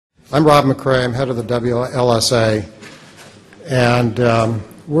I'm Rob McRae. I'm head of the WLSA, and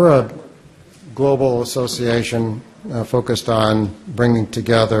we're a global association focused on bringing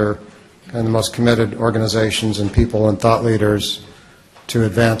together kind of the most committed organizations and people and thought leaders to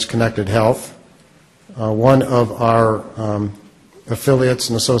advance connected health. One of our affiliates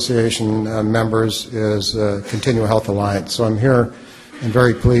and association members is Continua Health Alliance. So I'm here and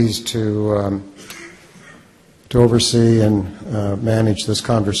very pleased to oversee and manage this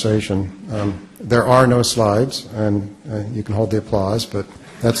conversation. There are no slides, and you can hold the applause, but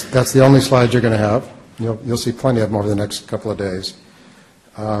that's the only slide you're going to have. You'll see plenty of them over the next couple of days.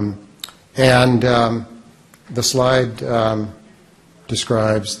 The slide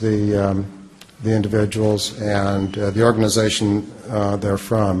describes the individuals and the organization they're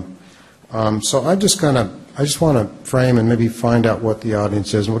from. So I just want to frame and maybe find out what the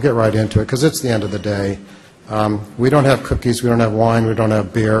audience is, and we'll get right into it because it's the end of the day. We don't have cookies, we don't have wine, we don't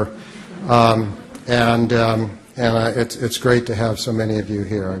have beer, it's great to have so many of you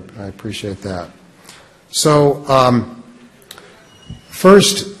here. I appreciate that. So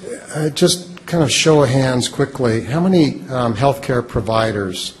first, just kind of show of hands quickly, how many healthcare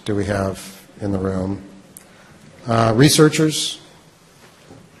providers do we have in the room? Researchers,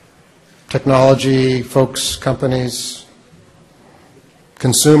 technology folks, companies,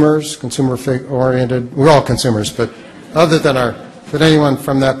 consumers, consumer-oriented. We're all consumers, but other than but anyone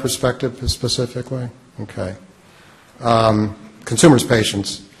from that perspective specifically? Okay. Consumers,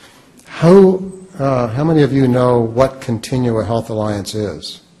 patients. How many of you know what Continua Health Alliance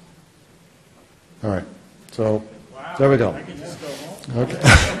is? All right. So there we go. I can just go home. Okay.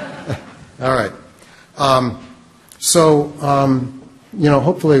 All right.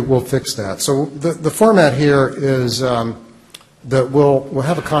 Hopefully we'll fix that. So the format here is that we'll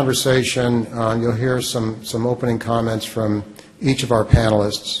have a conversation. You'll hear some opening comments from each of our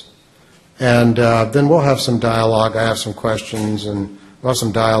panelists, and then we'll have some dialogue. I have some questions, and we'll have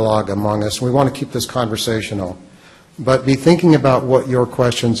some dialogue among us. We want to keep this conversational, but be thinking about what your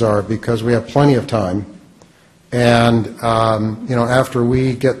questions are because we have plenty of time. And after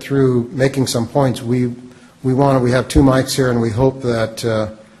we get through making some points, we have two mics here, and we hope that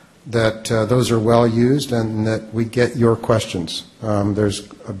those are well used and that we get your questions. There's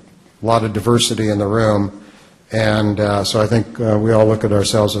a lot of diversity in the room, and so I think we all look at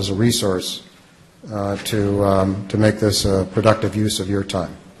ourselves as a resource to make this a productive use of your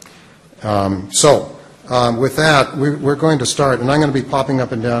time. With that, we're going to start, and I'm going to be popping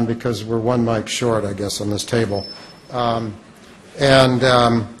up and down because we're one mic short, I guess, on this table. But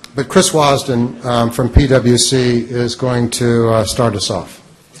Chris Wasden from PwC is going to start us off.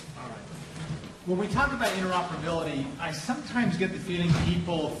 All right. When we talk about interoperability, I sometimes get the feeling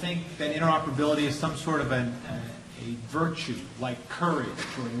people think that interoperability is some sort of a virtue, like courage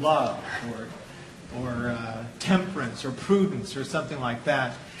or love or temperance or prudence or something like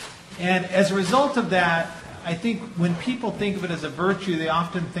that. And as a result of that, I think when people think of it as a virtue, they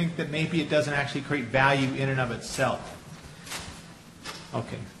often think that maybe it doesn't actually create value in and of itself.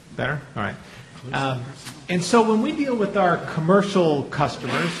 Okay, better? All right. And so when we deal with our commercial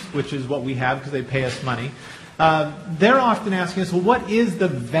customers, which is what we have because they pay us money, they're often asking us, well, what is the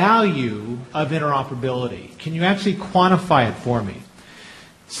value of interoperability? Can you actually quantify it for me?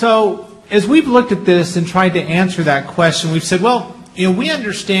 So as we've looked at this and tried to answer that question, we've said, well, we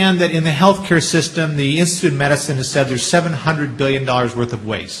understand that in the healthcare system, the Institute of Medicine has said there's $700 billion worth of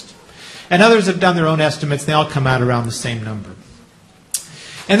waste. And others have done their own estimates. They all come out around the same number.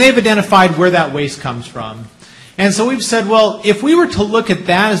 And they've identified where that waste comes from. And so we've said, well, if we were to look at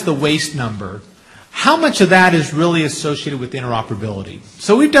that as the waste number, how much of that is really associated with interoperability?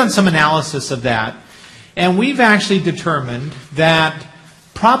 So we've done some analysis of that. And we've actually determined that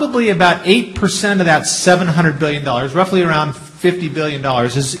probably about 8% of that $700 billion, roughly around $50 billion,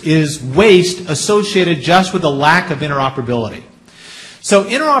 is waste associated just with the lack of interoperability. So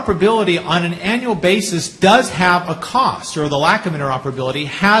interoperability on an annual basis does have a cost, or the lack of interoperability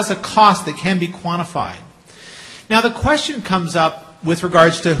has a cost that can be quantified. Now the question comes up with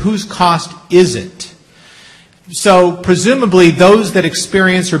regards to whose cost is it? So presumably those that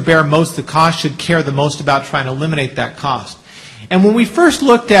experience or bear most of the cost should care the most about trying to eliminate that cost. And when we first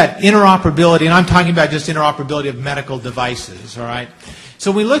looked at interoperability, and I'm talking about just interoperability of medical devices, all right?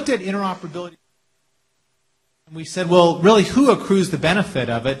 So we looked at interoperability, and we said, well, really, who accrues the benefit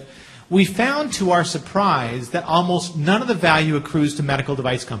of it? We found, to our surprise, that almost none of the value accrues to medical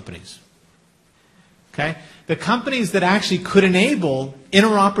device companies. Okay? The companies that actually could enable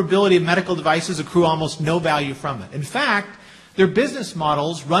interoperability of medical devices accrue almost no value from it. In fact, their business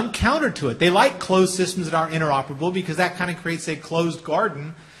models run counter to it. They like closed systems that are interoperable because that kind of creates a closed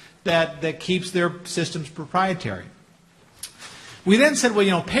garden that keeps their systems proprietary. We then said, well,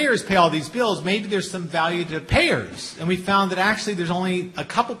 you know, payers pay all these bills. Maybe there's some value to payers. And we found that actually there's only a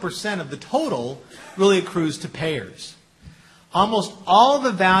couple % of the total really accrues to payers. Almost all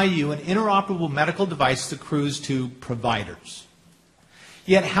the value in interoperable medical devices accrues to providers.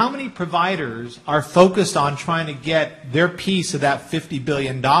 Yet how many providers are focused on trying to get their piece of that $50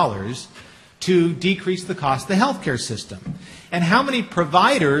 billion to decrease the cost of the healthcare system? And how many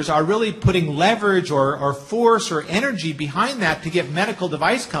providers are really putting leverage or force or energy behind that to get medical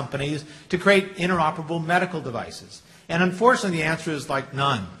device companies to create interoperable medical devices? And unfortunately, the answer is like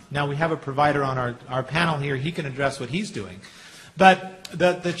none. Now, we have a provider on our panel here. He can address what he's doing. But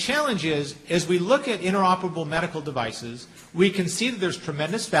the challenge is, as we look at interoperable medical devices, we can see that there's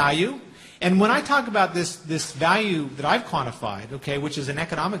tremendous value. And when I talk about this value that I've quantified, okay, which is an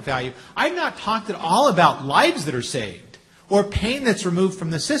economic value, I've not talked at all about lives that are saved or pain that's removed from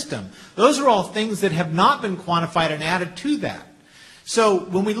the system. Those are all things that have not been quantified and added to that. So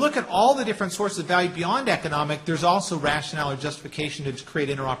when we look at all the different sources of value beyond economic, there's also rationale or justification to create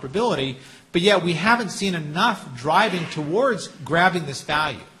interoperability, but yet we haven't seen enough driving towards grabbing this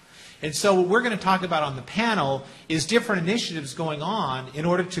value. And so what we're going to talk about on the panel is different initiatives going on in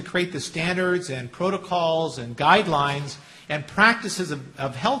order to create the standards and protocols and guidelines and practices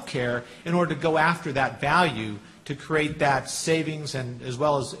of healthcare in order to go after that value to create that savings and as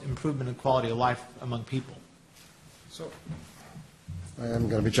well as improvement in quality of life among people. So I am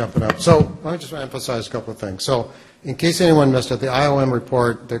going to be jumping up. So let me just emphasize a couple of things. So in case anyone missed it, the IOM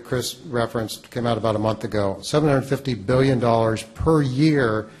report that Chris referenced came out about a month ago. $750 billion per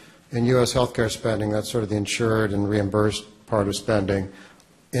year in U.S. healthcare spending. That's sort of the insured and reimbursed part of spending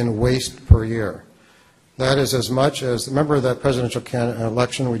in waste per year. That is as much as, remember that presidential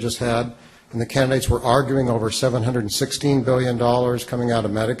election we just had? And the candidates were arguing over $716 billion coming out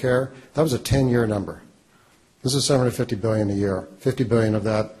of Medicare. That was a 10-year number. This is $750 billion a year. $50 billion of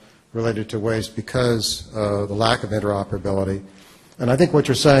that related to waste because of the lack of interoperability. And I think what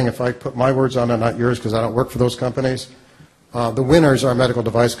you're saying, if I put my words on it, not yours because I don't work for those companies, the winners are medical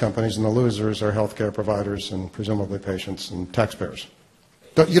device companies and the losers are healthcare providers and presumably patients and taxpayers.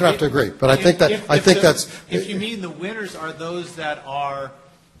 You don't have to agree, but I think that's... If you mean the winners are those that are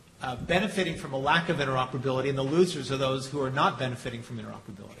benefiting from a lack of interoperability, and the losers are those who are not benefiting from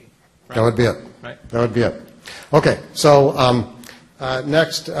interoperability. Right? That would be it. Right. That would be it. Okay, so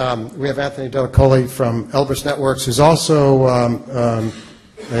next we have Anthony Delacoli from Elbrus Networks, who's also I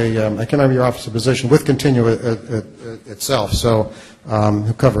can't remember your officer position with Continua itself, so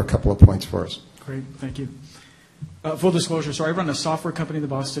he'll cover a couple of points for us. Great, thank you. Full disclosure, so I run a software company in the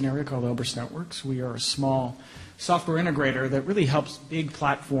Boston area called Elbrus Networks. We are a small software integrator that really helps big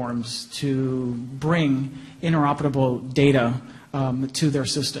platforms to bring interoperable data to their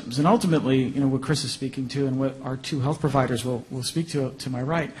systems. And ultimately, you know, what Chris is speaking to and what our two health providers will speak to my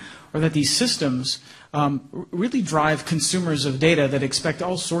right, are that these systems really drive consumers of data that expect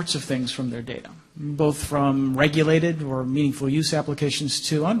all sorts of things from their data, both from regulated or meaningful use applications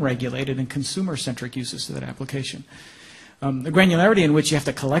to unregulated and consumer-centric uses to that application. The granularity in which you have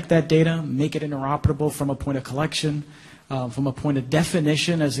to collect that data, make it interoperable from a point of collection, from a point of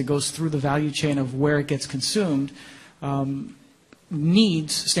definition as it goes through the value chain of where it gets consumed,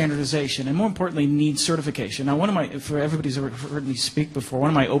 needs standardization, and more importantly, needs certification. Now, for everybody's ever heard me speak before, one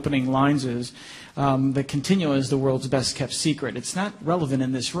of my opening lines is that Continua is the world's best kept secret. It's not relevant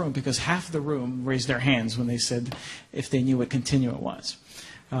in this room because half the room raised their hands when they said if they knew what Continua was.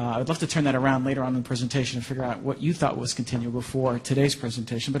 I would love to turn that around later on in the presentation and figure out what you thought was Continua before today's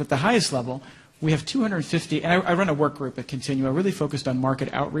presentation. But at the highest level, we have 250, and I run a work group at Continua, really focused on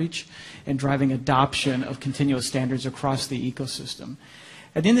market outreach and driving adoption of Continua standards across the ecosystem.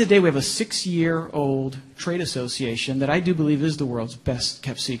 At the end of the day, we have a 6-year-old trade association that I do believe is the world's best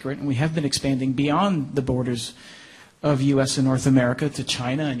kept secret, and we have been expanding beyond the borders of U.S. and North America to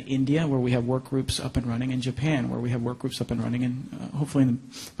China and India, where we have work groups up and running, and Japan, where we have work groups up and running, and hopefully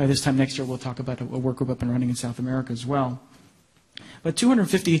by this time next year we'll talk about a work group up and running in South America as well. But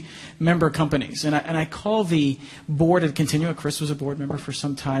 250 member companies, and I call the board at Continua, Chris was a board member for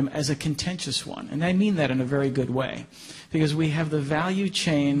some time, as a contentious one, and I mean that in a very good way, because we have the value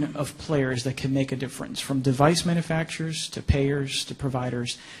chain of players that can make a difference, from device manufacturers to payers to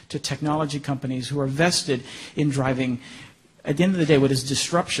providers to technology companies who are vested in driving, at the end of the day, what is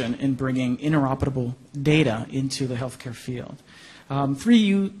disruption in bringing interoperable data into the healthcare field.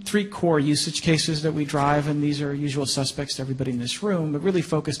 Three core usage cases that we drive, and these are usual suspects to everybody in this room, but really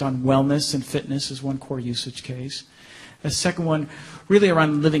focused on wellness and fitness as one core usage case. A second one, really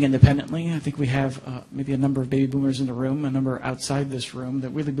around living independently. I think we have maybe a number of baby boomers in the room, a number outside this room that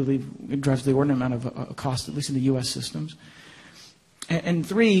really believe it drives the ordinary amount of cost, at least in the U.S. systems. And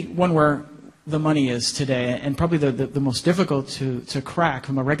three, one where the money is today, and probably the most difficult to crack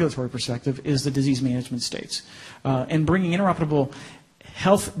from a regulatory perspective, is the disease management states. And bringing interoperable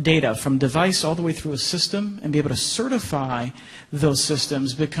health data from device all the way through a system and be able to certify those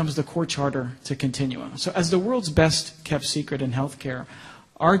systems becomes the core charter to Continua. So as the world's best kept secret in healthcare,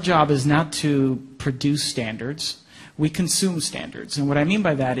 our job is not to produce standards, we consume standards. And what I mean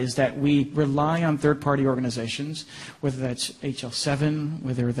by that is that we rely on third-party organizations, whether that's HL7,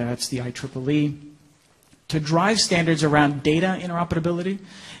 whether that's the IEEE, to drive standards around data interoperability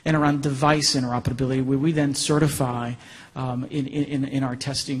and around device interoperability, where we then certify in our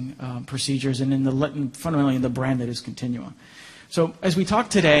testing procedures and fundamentally in the brand that is Continua. So as we talk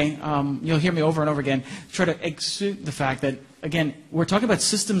today, you'll hear me over and over again try to exude the fact that, again, we're talking about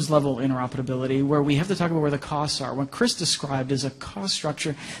systems level interoperability where we have to talk about where the costs are. What Chris described is a cost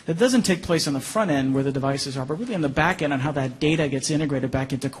structure that doesn't take place on the front end where the devices are, but really on the back end on how that data gets integrated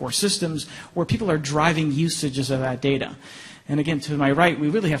back into core systems where people are driving usages of that data. And again, to my right, we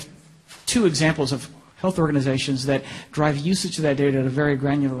really have two examples of health organizations that drive usage of that data at a very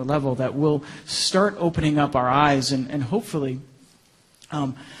granular level that will start opening up our eyes and hopefully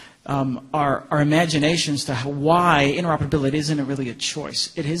our imaginations to why interoperability isn't really a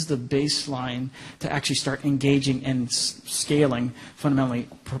choice. It is the baseline to actually start engaging and scaling fundamentally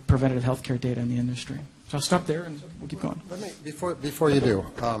preventative healthcare data in the industry. So I'll stop there and we'll keep going. Let me, before you do,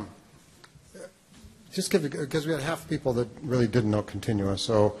 just because we had half the people that really didn't know Continua,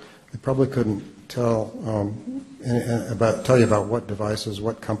 so I probably couldn't tell you about what devices,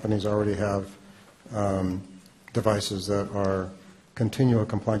 what companies already have devices that are Continua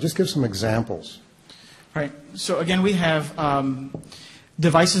compliant. Just give some examples. Right. So again, we have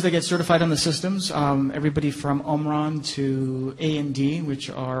devices that get certified on the systems. Everybody from Omron to A&D, which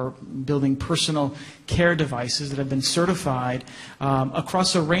are building personal care devices that have been certified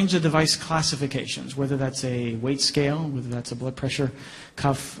across a range of device classifications, whether that's a weight scale, whether that's a blood pressure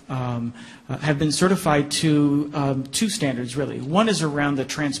cuff, have been certified to two standards, really. One is around the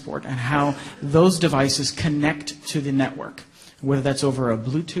transport and how those devices connect to the network, whether that's over a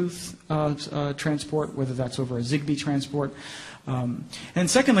Bluetooth transport, whether that's over a Zigbee transport. And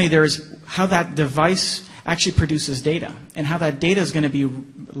secondly, there's how that device actually produces data and how that data is going to be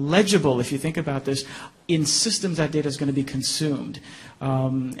legible, if you think about this, in systems that data is going to be consumed.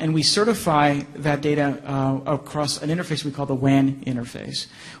 And we certify that data across an interface we call the WAN interface,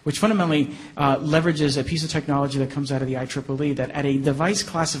 which fundamentally leverages a piece of technology that comes out of the IEEE that at a device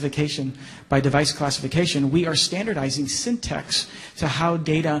classification, by device classification, we are standardizing syntax to how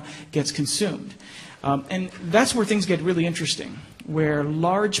data gets consumed. And that's where things get really interesting, where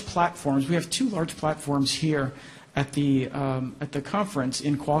large platforms, we have two large platforms here at the conference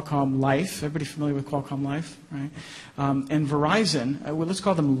in Qualcomm Life. Everybody familiar with Qualcomm Life, right? And Verizon, well, let's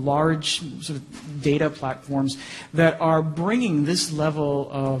call them large sort of data platforms that are bringing this level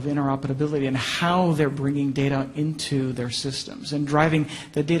of interoperability and how they're bringing data into their systems and driving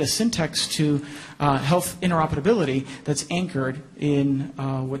the data syntax to health interoperability that's anchored in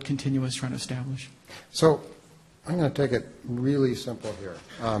what Continua is trying to establish. So I'm going to take it really simple here,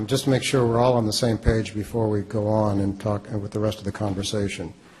 just to make sure we're all on the same page before we go on and talk with the rest of the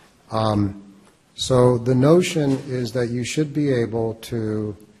conversation. So the notion is that you should be able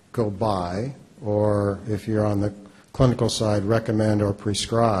to go buy, or if you're on the clinical side, recommend or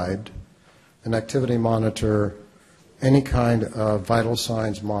prescribed an activity monitor, any kind of vital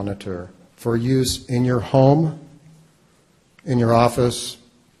signs monitor for use in your home, in your office,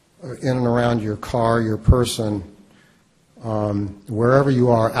 in and around your car, your person, wherever you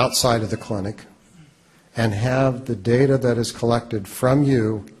are outside of the clinic, and have the data that is collected from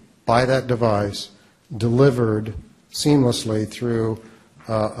you by that device delivered seamlessly through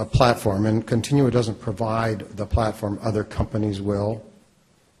a platform. And Continua doesn't provide the platform, other companies will,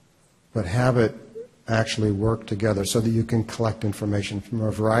 but have it actually work together so that you can collect information from a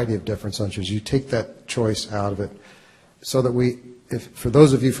variety of different sources. You take that choice out of it so that for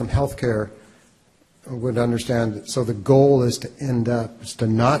those of you from healthcare would understand, so the goal is to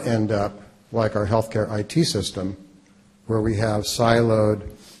not end up like our healthcare IT system, where we have siloed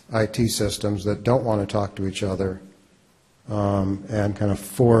IT systems that don't want to talk to each other and kind of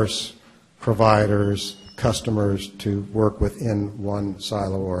force providers, customers to work within one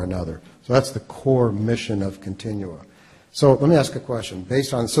silo or another. So that's the core mission of Continua. So let me ask a question.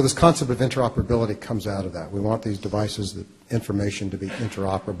 So this concept of interoperability comes out of that. We want these devices, the information to be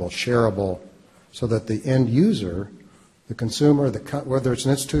interoperable, shareable, so that the end user the consumer, whether it's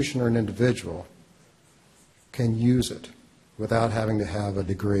an institution or an individual, can use it without having to have a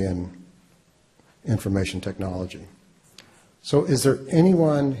degree in information technology. So is there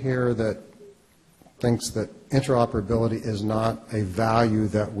anyone here that thinks that interoperability is not a value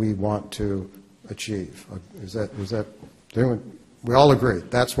that we want to achieve? Is that anyone? We all agree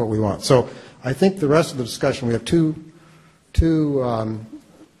that's what we want. So I think the rest of the discussion, we have two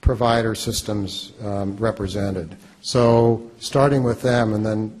provider systems represented. So starting with them and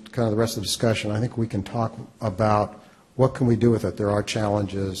then kind of the rest of the discussion, I think we can talk about what can we do with it. There are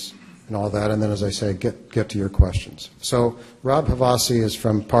challenges and all that, and then, as I say, get to your questions. So Rob Havasi is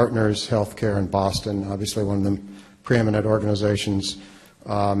from Partners Healthcare in Boston, obviously one of the preeminent organizations in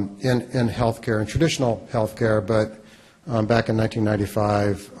healthcare, in traditional healthcare, but back in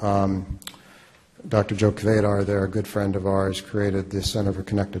 1995, Dr. Joe Kvedar, there, a good friend of ours, created the Center for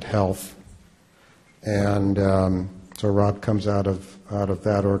Connected Health. And so Rob comes out of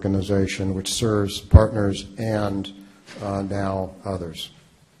that organization, which serves partners and now others.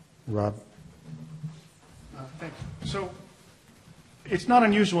 Rob? Thanks. So it's not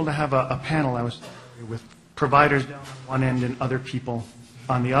unusual to have a panel, I was with providers down on one end and other people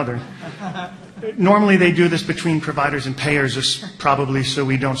on the other. Normally they do this between providers and payers, probably so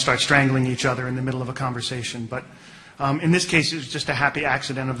we don't start strangling each other in the middle of a conversation. But in this case, it was just a happy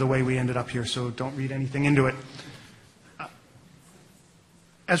accident of the way we ended up here, so don't read anything into it.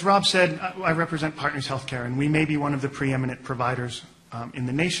 As Rob said, I represent Partners Healthcare, and we may be one of the preeminent providers in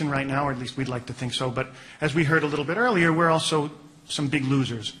the nation right now, or at least we'd like to think so. But as we heard a little bit earlier, we're also some big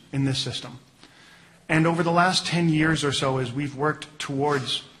losers in this system. And over the last 10 years or so, as we've worked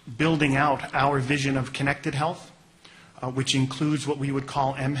towards building out our vision of connected health, which includes what we would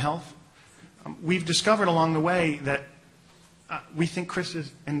call mHealth, we've discovered along the way that we think Chris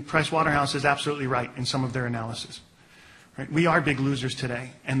and Pricewaterhouse is absolutely right in some of their analysis. Right? We are big losers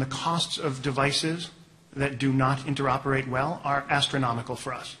today, and the costs of devices that do not interoperate well are astronomical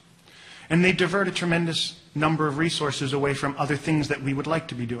for us. And they divert a tremendous number of resources away from other things that we would like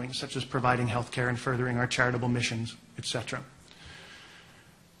to be doing, such as providing health care and furthering our charitable missions, etc.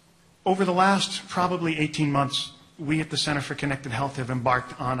 Over the last probably 18 months, we at the Center for Connected Health have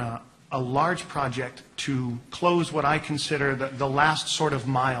embarked on a large project to close what I consider the last sort of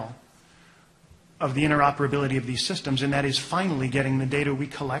mile of the interoperability of these systems, and that is finally getting the data we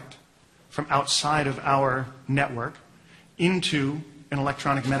collect from outside of our network into an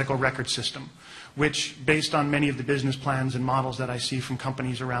electronic medical record system, which, based on many of the business plans and models that I see from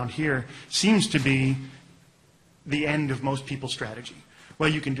companies around here, seems to be the end of most people's strategy. Well,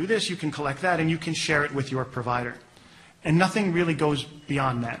 you can do this, you can collect that, and you can share it with your provider. And nothing really goes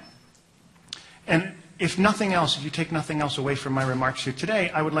beyond that. And if nothing else, if you take nothing else away from my remarks here today,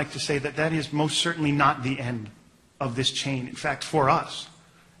 I would like to say that that is most certainly not the end of this chain. In fact, for us,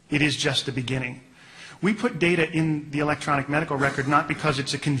 it is just the beginning. We put data in the electronic medical record not because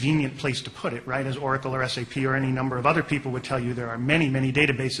it's a convenient place to put it, right? As Oracle or SAP or any number of other people would tell you, there are many, many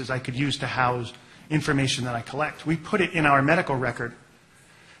databases I could use to house information that I collect. We put it in our medical record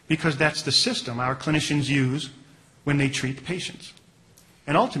because that's the system our clinicians use when they treat patients.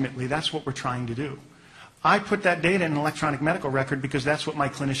 And ultimately, that's what we're trying to do. I put that data in an electronic medical record because that's what my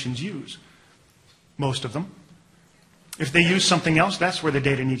clinicians use, most of them. If they use something else, that's where the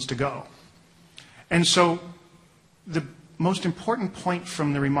data needs to go. And so the most important point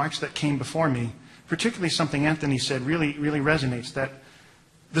from the remarks that came before me, particularly something Anthony said really resonates, that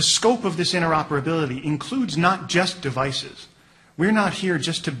the scope of this interoperability includes not just devices. We're not here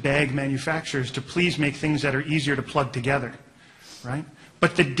just to beg manufacturers to please make things that are easier to plug together, right?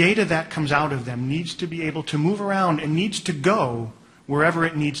 But the data that comes out of them needs to be able to move around and needs to go wherever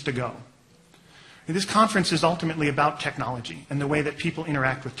it needs to go. This conference is ultimately about technology and the way that people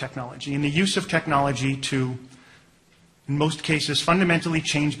interact with technology and the use of technology to, in most cases, fundamentally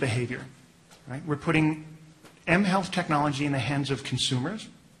change behavior. Right? We're putting mHealth technology in the hands of consumers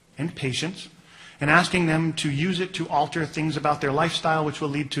and patients and asking them to use it to alter things about their lifestyle, which will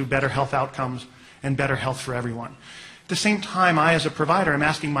lead to better health outcomes and better health for everyone. At the same time, I, as a provider, am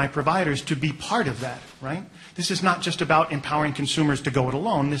asking my providers to be part of that. Right? This is not just about empowering consumers to go it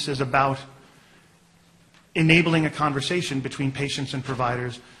alone. This is about enabling a conversation between patients and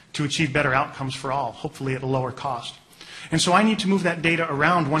providers to achieve better outcomes for all, hopefully at a lower cost. And so I need to move that data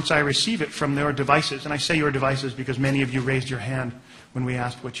around once I receive it from your devices. And I say your devices because many of you raised your hand when we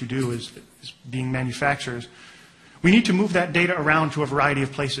asked what you do as being manufacturers. We need to move that data around to a variety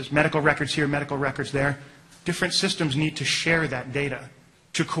of places. Medical records here, medical records there. Different systems need to share that data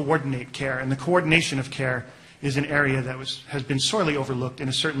to coordinate care. And the coordination of care is an area that has been sorely overlooked and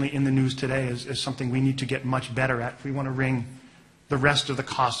is certainly in the news today as something we need to get much better at if we want to wring the rest of the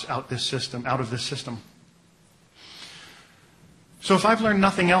costs out of this system. So if I've learned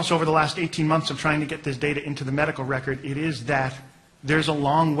nothing else over the last 18 months of trying to get this data into the medical record, it is that there's a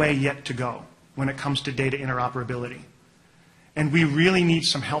long way yet to go when it comes to data interoperability. And we really need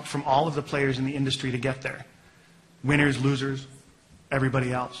some help from all of the players in the industry to get there. Winners, losers,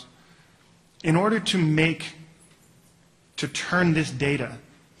 everybody else. In order to turn this data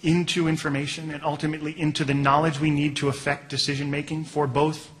into information and ultimately into the knowledge we need to affect decision making for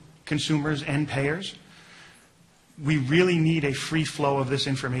both consumers and payers, we really need a free flow of this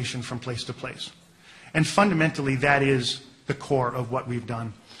information from place to place. And fundamentally, that is the core of what we've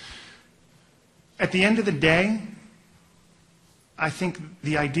done. At the end of the day, I think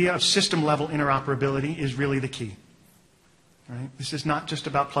the idea of system-level interoperability is really the key. Right? This is not just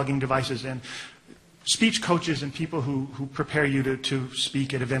about plugging devices in. Speech coaches and people who prepare you to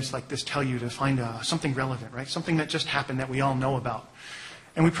speak at events like this tell you to find something relevant, right? Something that just happened that we all know about.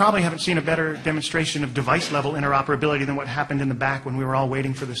 And we probably haven't seen a better demonstration of device-level interoperability than what happened in the back when we were all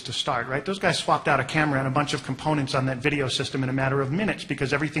waiting for this to start, right? Those guys swapped out a camera and a bunch of components on that video system in a matter of minutes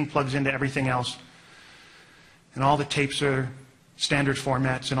because everything plugs into everything else. And all the tapes are standard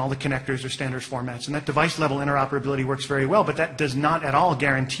formats and all the connectors are standard formats. And that device-level interoperability works very well, but that does not at all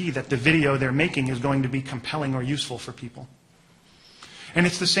guarantee that the video they're making is going to be compelling or useful for people. And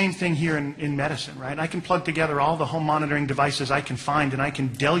it's the same thing here in medicine, right? I can plug together all the home monitoring devices I can find and I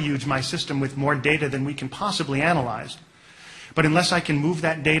can deluge my system with more data than we can possibly analyze. But unless I can move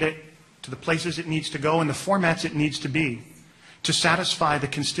that data to the places it needs to go and the formats it needs to be to satisfy the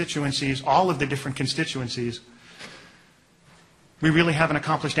constituencies, all of the different constituencies, we really haven't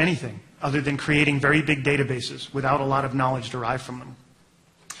accomplished anything other than creating very big databases without a lot of knowledge derived from them.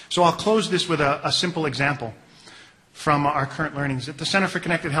 So I'll close this with a simple example from our current learnings. At the Center for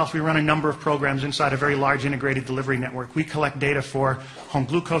Connected Health, we run a number of programs inside a very large integrated delivery network. We collect data for home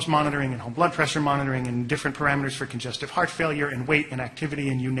glucose monitoring and home blood pressure monitoring and different parameters for congestive heart failure and weight and activity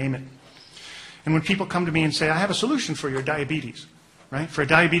and you name it. And when people come to me and say, I have a solution for your diabetes, right, for a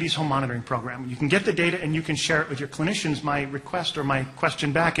diabetes home monitoring program, you can get the data and you can share it with your clinicians. My request or my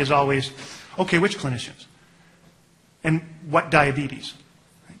question back is always, okay, which clinicians? And what diabetes?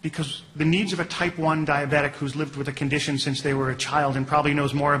 Because the needs of a type 1 diabetic who's lived with a condition since they were a child and probably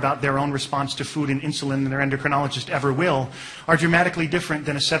knows more about their own response to food and insulin than their endocrinologist ever will are dramatically different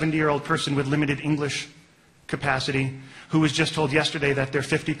than a 70-year-old person with limited English capacity who was just told yesterday that they're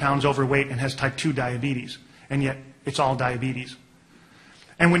 50 pounds overweight and has type 2 diabetes, and yet it's all diabetes.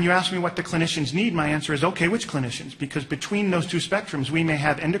 And when you ask me what the clinicians need, my answer is, okay, which clinicians? Because between those two spectrums, we may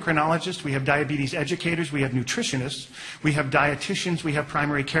have endocrinologists, we have diabetes educators, we have nutritionists, we have dietitians, we have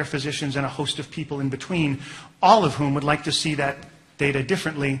primary care physicians, and a host of people in between, all of whom would like to see that data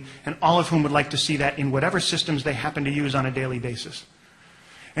differently, and all of whom would like to see that in whatever systems they happen to use on a daily basis.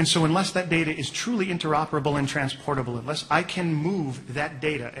 And so unless that data is truly interoperable and transportable, unless I can move that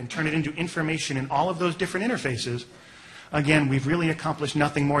data and turn it into information in all of those different interfaces, again, we've really accomplished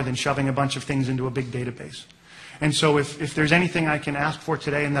nothing more than shoving a bunch of things into a big database. And so if there's anything I can ask for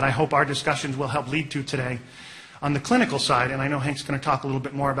today and that I hope our discussions will help lead to today, on the clinical side, and I know Hank's going to talk a little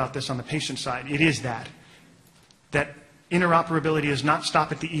bit more about this on the patient side, it is that interoperability does not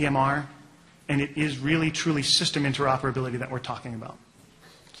stop at the EMR, and it is really, truly system interoperability that we're talking about.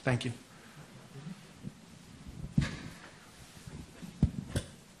 Thank you.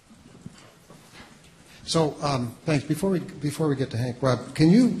 So, thanks. Before we get to Hank, Rob, can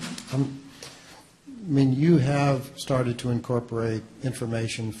you, I mean, you have started to incorporate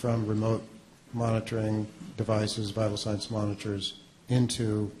information from remote monitoring devices, vital signs monitors,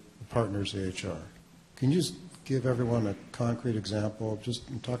 into the partners' EHR. Can you just give everyone a concrete example, just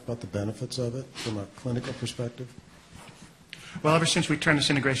talk about the benefits of it from a clinical perspective? Well, ever since we turned this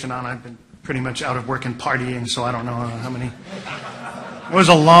integration on, I've been pretty much out of work and partying, so I don't know how many. It was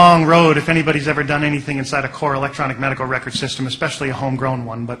a long road if anybody's ever done anything inside a core electronic medical record system, especially a homegrown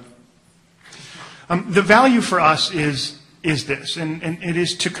one. But the value for us is this, and it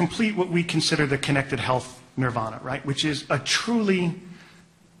is to complete what we consider the connected health nirvana, right, which is a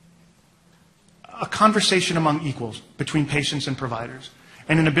conversation among equals between patients and providers,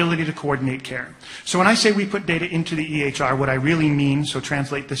 and an ability to coordinate care. So when I say we put data into the EHR, what I really mean, so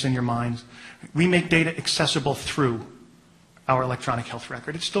translate this in your minds, we make data accessible through our electronic health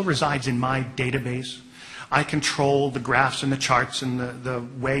record. It still resides in my database. I control the graphs and the charts and the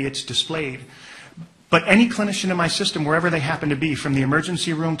way it's displayed. But any clinician in my system, wherever they happen to be, from the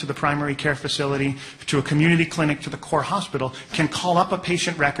emergency room to the primary care facility, to a community clinic, to the core hospital, can call up a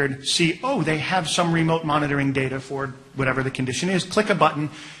patient record, see, oh, they have some remote monitoring data for whatever the condition is, click a button,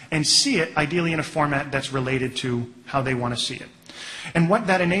 and see it, ideally in a format that's related to how they want to see it. And what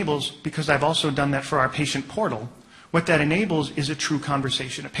that enables, because I've also done that for our patient portal, what that enables is a true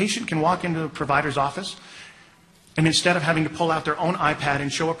conversation. A patient can walk into a provider's office, and instead of having to pull out their own iPad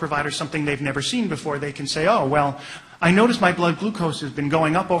and show a provider something they've never seen before, they can say, oh, well, I noticed my blood glucose has been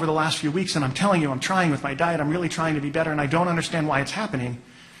going up over the last few weeks, and I'm telling you, I'm trying with my diet, I'm really trying to be better, and I don't understand why it's happening.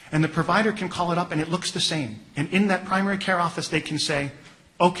 And the provider can call it up, and it looks the same. And in that primary care office, they can say,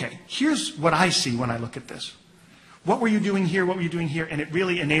 okay, here's what I see when I look at this. What were you doing here? What were you doing here? And it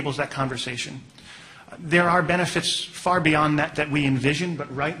really enables that conversation. There are benefits far beyond that that we envision,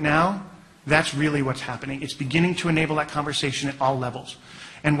 but right now, that's really what's happening. It's beginning to enable that conversation at all levels.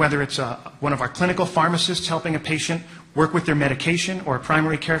 And whether it's one of our clinical pharmacists helping a patient work with their medication, or a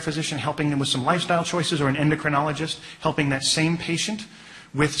primary care physician helping them with some lifestyle choices, or an endocrinologist helping that same patient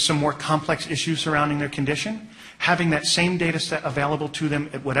with some more complex issues surrounding their condition, having that same data set available to them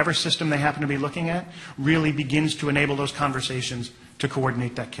at whatever system they happen to be looking at really begins to enable those conversations to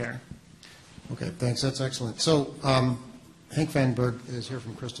coordinate that care. Okay, thanks. That's excellent. So Hank Van Berg is here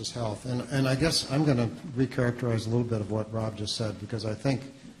from Christus Health, and I guess I'm going to recharacterize a little bit of what Rob just said, because I think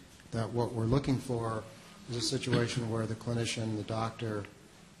that what we're looking for is a situation where the clinician, the doctor,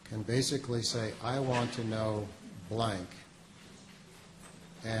 can basically say, I want to know blank,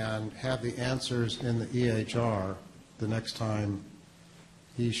 and have the answers in the EHR the next time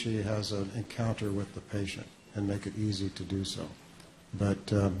he, she has an encounter with the patient, and make it easy to do so. But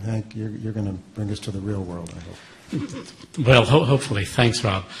Hank, you're going to bring us to the real world, I hope. Well, hopefully. Thanks,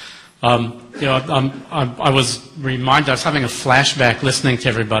 Rob. I was reminded, I was having a flashback listening to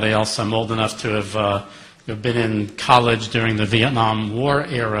everybody else. I'm old enough to have been in college during the Vietnam War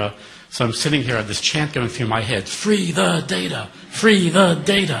era. So I'm sitting here, this chant going through my head, free the data, free the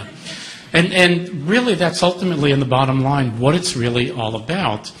data. And really that's ultimately in the bottom line what it's really all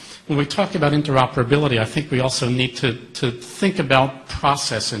about. When we talk about interoperability, I think we also need to think about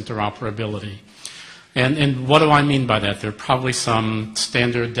process interoperability. And what do I mean by that? There are probably some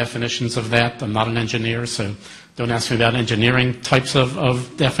standard definitions of that. I'm not an engineer, so don't ask me about engineering types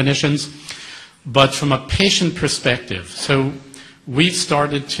of definitions. But from a patient perspective, so we've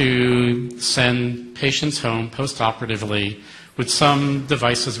started to send patients home post-operatively with some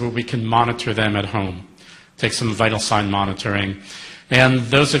devices where we can monitor them at home, take some vital sign monitoring. And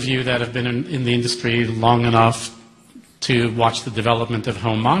those of you that have been in the industry long enough to watch the development of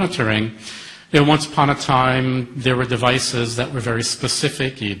home monitoring, once upon a time, there were devices that were very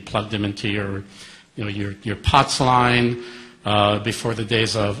specific. You'd plug them into your POTS line before the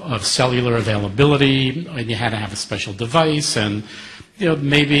days of cellular availability, and you had to have a special device. And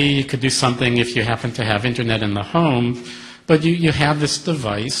maybe you could do something if you happen to have internet in the home, but you had this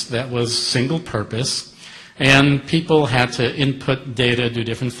device that was single purpose, and people had to input data, do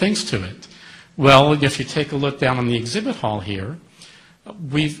different things to it. Well, if you take a look down on the exhibit hall here,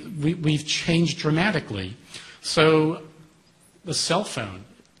 we've changed dramatically. So the cell phone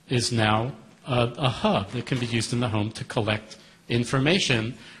is now a hub that can be used in the home to collect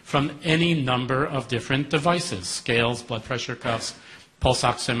information from any number of different devices, scales, blood pressure cuffs, pulse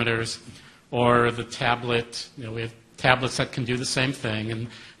oximeters, or the tablet. We have tablets that can do the same thing, and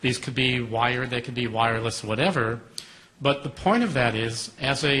these could be wired, they could be wireless, whatever. But the point of that is,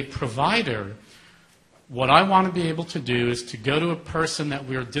 as a provider, what I want to be able to do is to go to a person that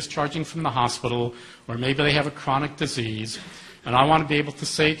we're discharging from the hospital, or maybe they have a chronic disease, and I want to be able to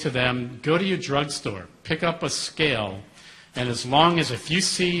say to them, go to your drugstore, pick up a scale, and as long as if you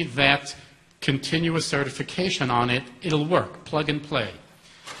see that Continua certification on it, it'll work, plug and play.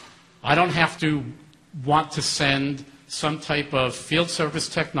 I don't have to want to send some type of field service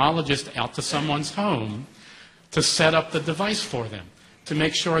technologist out to someone's home to set up the device for them, to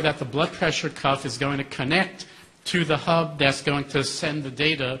make sure that the blood pressure cuff is going to connect to the hub that's going to send the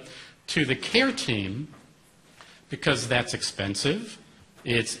data to the care team, because that's expensive,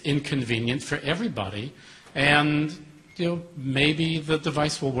 it's inconvenient for everybody, and maybe the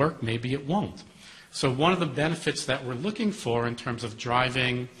device will work, maybe it won't. So one of the benefits that we're looking for in terms of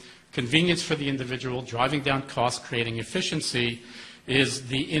driving convenience for the individual, driving down costs, creating efficiency, is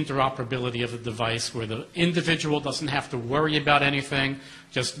the interoperability of the device, where the individual doesn't have to worry about anything.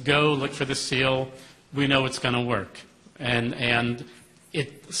 Just go, look for the seal. We know it's going to work. And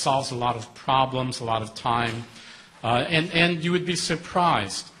it solves a lot of problems, a lot of time. And you would be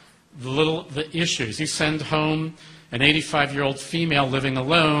surprised, the issues. You send home an 85-year-old female living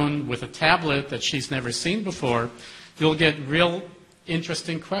alone with a tablet that she's never seen before, you'll get real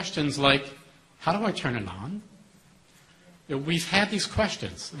interesting questions like, how do I turn it on? We've had these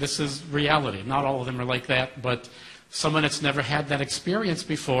questions. This is reality. Not all of them are like that, but someone that's never had that experience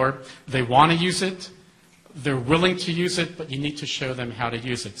before, they want to use it, they're willing to use it, but you need to show them how to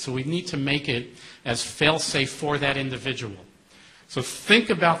use it. So we need to make it as fail-safe for that individual. So think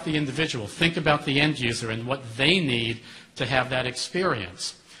about the individual, think about the end user and what they need to have that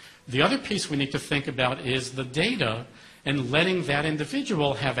experience. The other piece we need to think about is the data and letting that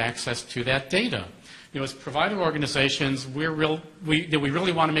individual have access to that data. As provider organizations, we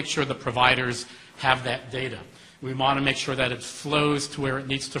really want to make sure the providers have that data. We want to make sure that it flows to where it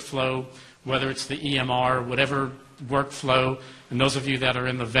needs to flow, whether it's the EMR, whatever workflow. And those of you that are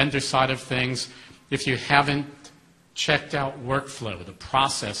in the vendor side of things, if you haven't checked out workflow, the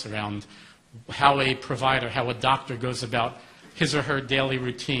process around how a provider, how a doctor goes about his or her daily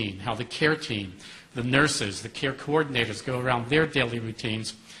routine, how the care team, the nurses, the care coordinators go around their daily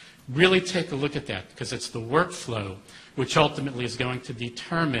routines, really take a look at that, because it's the workflow which ultimately is going to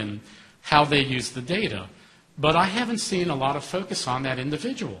determine how they use the data. But I haven't seen a lot of focus on that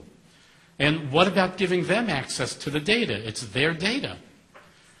individual. And what about giving them access to the data? It's their data.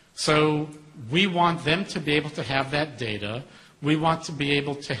 So we want them to be able to have that data. We want to be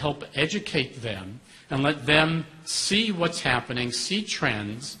able to help educate them and let them see what's happening, see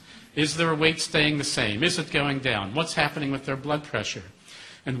trends. Is their weight staying the same? Is it going down? What's happening with their blood pressure?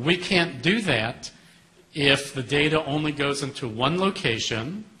 And we can't do that if the data only goes into one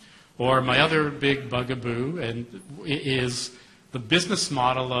location, or my other big bugaboo is the business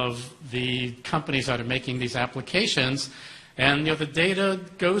model of the companies that are making these applications. And the data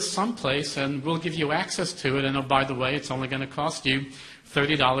goes someplace, and we'll give you access to it, and oh, by the way, it's only going to cost you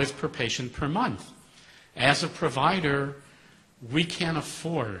 $30 per patient per month. As a provider, we can't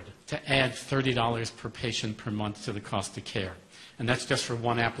afford to add $30 per patient per month to the cost of care. And that's just for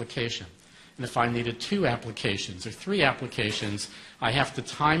one application. And if I needed 2 applications or 3 applications, I have to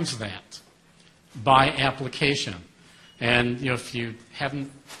times that by application. And if you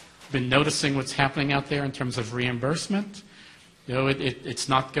haven't been noticing what's happening out there in terms of reimbursement, it's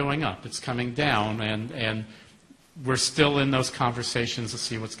not going up, it's coming down, and we're still in those conversations to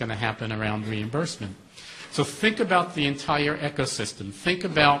see what's going to happen around reimbursement. So think about the entire ecosystem. Think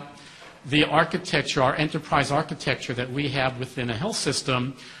about the architecture, our enterprise architecture that we have within a health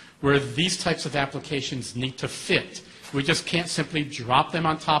system, where these types of applications need to fit. We just can't simply drop them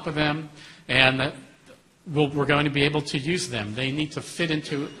on top of them and we're going to be able to use them. They need to fit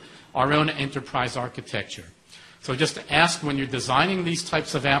into our own enterprise architecture. So just ask, when you're designing these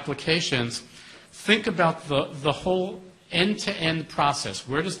types of applications, think about the whole end-to-end process.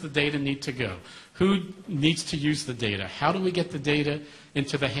 Where does the data need to go? Who needs to use the data? How do we get the data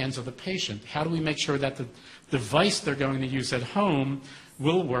into the hands of the patient? How do we make sure that the device they're going to use at home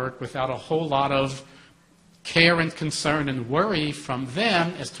will work without a whole lot of care and concern and worry from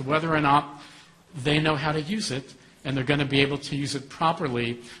them as to whether or not they know how to use it and they're going to be able to use it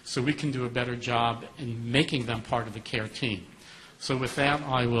properly, so we can do a better job in making them part of the care team. So with that,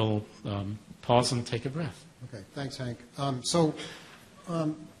 I will pause and take a breath. Okay, thanks, Hank.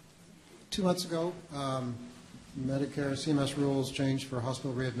 2 months ago, Medicare CMS rules changed for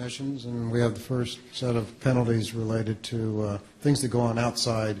hospital readmissions, and we have the first set of penalties related to things that go on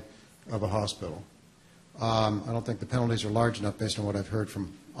outside of a hospital. I don't think the penalties are large enough, based on what I've heard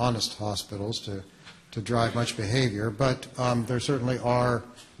from honest hospitals, to drive much behavior, but there certainly are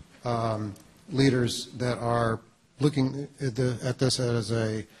leaders that are looking at this as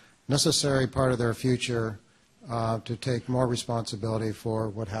a necessary part of their future to take more responsibility for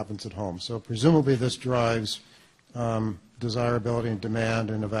what happens at home. So presumably this drives desirability and demand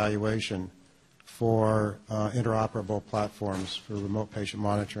and evaluation for interoperable platforms for remote patient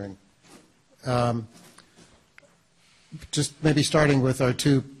monitoring. Just maybe starting with our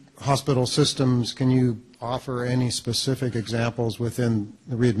 2 hospital systems, can you offer any specific examples within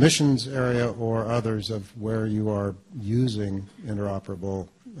the readmissions area or others of where you are using interoperable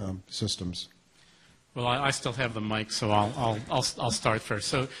systems? Well, I still have the mic, so I'll start first.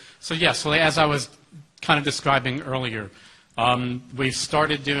 So as I was kind of describing earlier, we've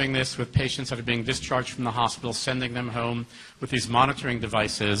started doing this with patients that are being discharged from the hospital, sending them home with these monitoring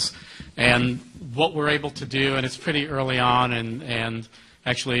devices. And what we're able to do, and it's pretty early on, and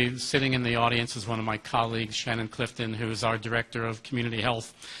actually sitting in the audience is one of my colleagues, Shannon Clifton, who is our Director of Community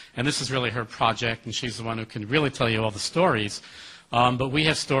Health. And this is really her project, and she's the one who can really tell you all the stories. But we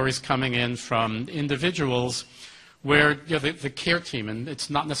have stories coming in from individuals where the care team, and it's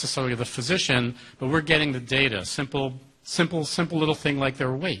not necessarily the physician, but we're getting the data, simple little thing like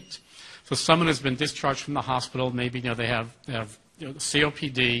their weight. So someone has been discharged from the hospital, maybe they have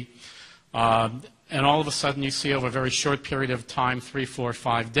COPD, and all of a sudden you see over a very short period of time, 3, 4,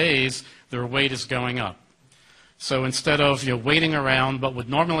 5 days, their weight is going up. So instead of waiting around, what would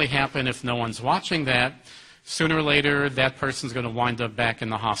normally happen if no one's watching that, sooner or later that person's going to wind up back in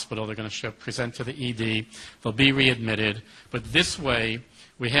the hospital. They're going to present to the ED. They'll be readmitted. But this way,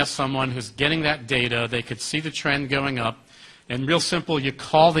 we have someone who's getting that data. They could see the trend going up. And real simple, you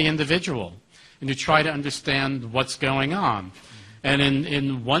call the individual and you try to understand what's going on. And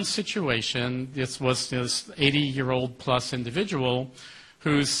in one situation, this was this 80-year-old plus individual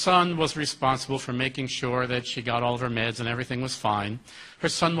whose son was responsible for making sure that she got all of her meds and everything was fine. Her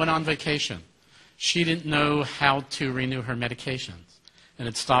son went on vacation. She didn't know how to renew her medications and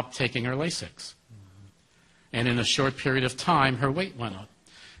had stopped taking her Lasix. And in a short period of time, her weight went up.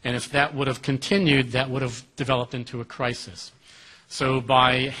 And if that would have continued, that would have developed into a crisis. So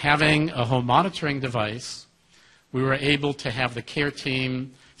by having a home monitoring device, we were able to have the care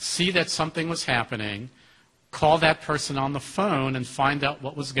team see that something was happening, call that person on the phone and find out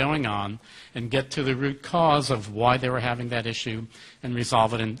what was going on and get to the root cause of why they were having that issue and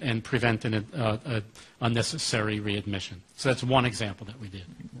resolve it and prevent an unnecessary readmission. So that's one example that we did.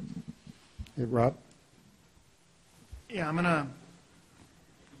 Hey, Rob? Yeah,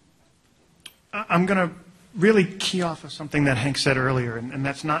 I'm gonna really key off of something that Hank said earlier, and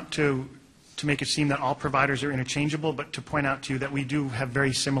that's not to make it seem that all providers are interchangeable, but to point out to you that we do have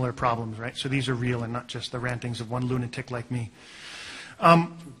very similar problems, right? So these are real and not just the rantings of one lunatic like me.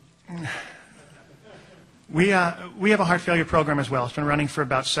 We have a heart failure program as well. It's been running for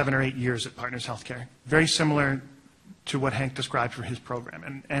about 7 or 8 years at Partners Healthcare. Very similar to what Hank described for his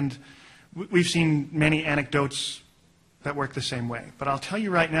program. And we've seen many anecdotes that work the same way. But I'll tell you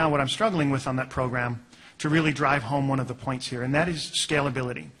right now what I'm struggling with on that program to really drive home one of the points here, and that is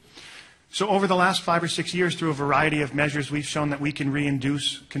scalability. So over the last 5 or 6 years, through a variety of measures, we've shown that we can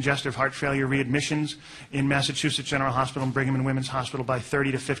reinduce congestive heart failure readmissions in Massachusetts General Hospital and Brigham and Women's Hospital by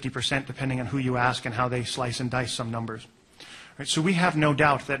 30 to 50%, depending on who you ask and how they slice and dice some numbers. Right, so we have no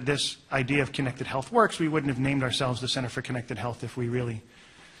doubt that this idea of connected health works. We wouldn't have named ourselves the Center for Connected Health if we really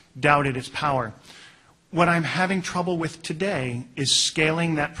doubted its power. What I'm having trouble with today is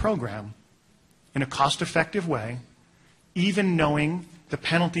scaling that program in a cost-effective way, even knowing the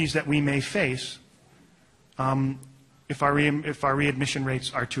penalties that we may face if our readmission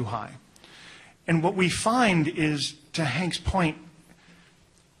rates are too high. And what we find is, to Hank's point,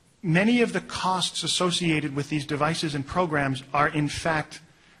 many of the costs associated with these devices and programs are in fact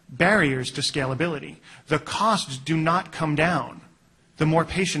barriers to scalability. The costs do not come down the more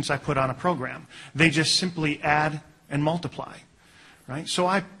patients I put on a program. They just simply add and multiply, right? So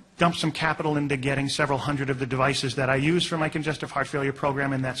I dump some capital into getting several hundred of the devices that I use for my congestive heart failure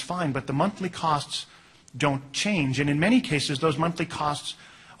program, and that's fine, but the monthly costs don't change. And in many cases, those monthly costs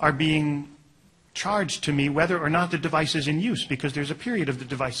are being charged to me whether or not the device is in use, because there's a period of the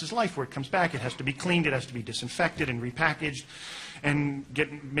device's life where it comes back, it has to be cleaned, it has to be disinfected and repackaged and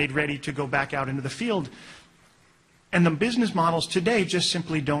get made ready to go back out into the field. And the business models today just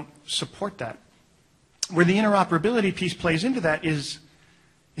simply don't support that. Where the interoperability piece plays into that is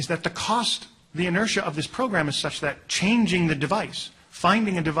that the cost, the inertia of this program is such that changing the device,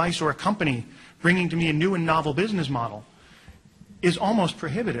 finding a device or a company, bringing to me a new and novel business model is almost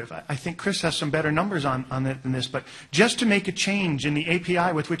prohibitive. I think Chris has some better numbers on it than this, but just to make a change in the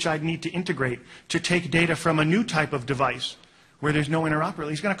API with which I'd need to integrate to take data from a new type of device where there's no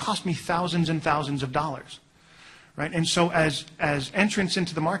interoperability is going to cost me thousands and thousands of dollars. Right? And so as entrants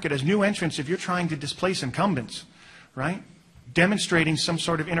into the market, as new entrants, if you're trying to displace incumbents, right, demonstrating some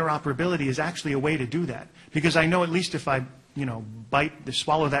sort of interoperability is actually a way to do that. Because I know at least if I,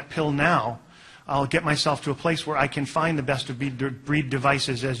 swallow that pill now, I'll get myself to a place where I can find the best of breed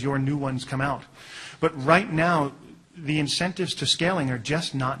devices as your new ones come out. But right now, the incentives to scaling are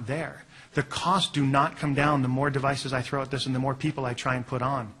just not there. The costs do not come down the more devices I throw at this and the more people I try and put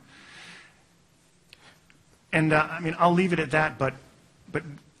on. And I'll leave it at that, but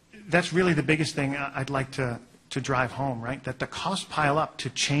that's really the biggest thing I'd like to drive home, right? That the costs pile up to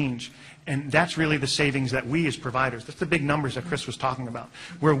change, and that's really the savings that we as providers, that's the big numbers that Chris was talking about.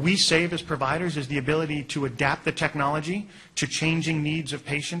 Where we save as providers is the ability to adapt the technology to changing needs of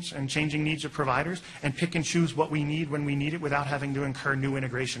patients and changing needs of providers and pick and choose what we need when we need it without having to incur new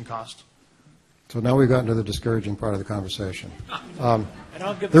integration costs. So now we've gotten to the discouraging part of the conversation. The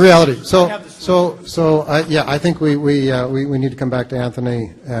reality. I think we need to come back to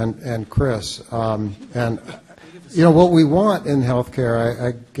Anthony and Chris. And You know, what we want in healthcare,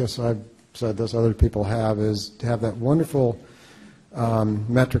 I guess I've said this, other people have, is to have that wonderful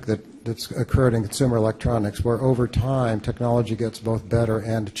metric that's occurred in consumer electronics, where over time technology gets both better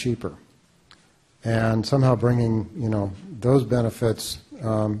and cheaper. And somehow bringing, you know, those benefits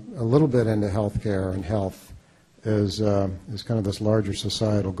a little bit into healthcare and health is kind of this larger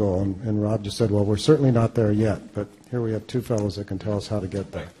societal goal. And Rob just said, well, we're certainly not there yet, but here we have two fellows that can tell us how to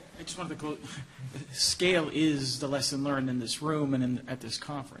get there. I just wanted to quote, scale is the lesson learned in this room and at this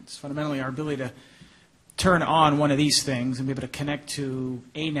conference. Fundamentally, our ability to turn on one of these things and be able to connect to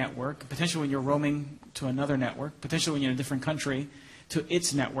a network, potentially when you're roaming to another network, potentially when you're in a different country, to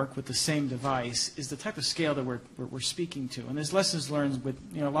its network with the same device, is the type of scale that we're speaking to. And there's lessons learned with,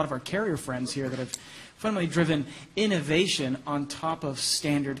 you know, a lot of our carrier friends here that have fundamentally driven innovation on top of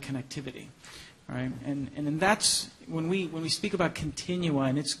standard connectivity. Right? And that's when we speak about Continua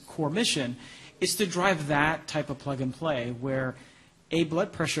and its core mission, it's to drive that type of plug and play where a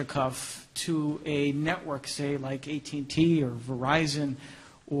blood pressure cuff to a network, say like AT&T or Verizon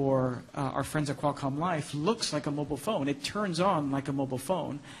or our friends at Qualcomm Life, looks like a mobile phone. It turns on like a mobile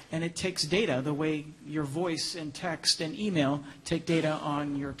phone, and it takes data the way your voice and text and email take data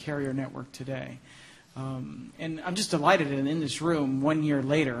on your carrier network today. And I'm just delighted that in this room, 1 year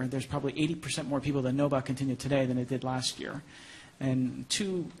later, there's probably 80% more people that know about Continua today than it did last year. And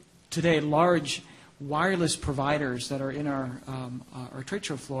two, today, large wireless providers that are in our trade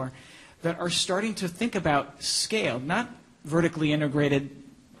show floor that are starting to think about scale, not vertically integrated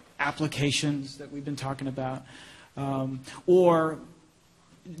applications that we've been talking about, or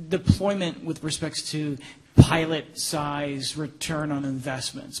deployment with respects to pilot size return on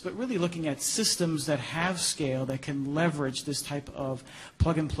investments, but really looking at systems that have scale that can leverage this type of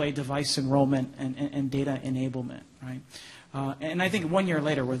plug-and-play device enrollment and data enablement, right? And I think 1 year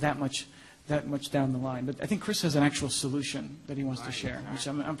later, we're that much down the line. But I think Chris has an actual solution that he wants to share, which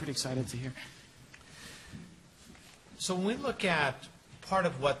I'm pretty excited to hear. So when we look at part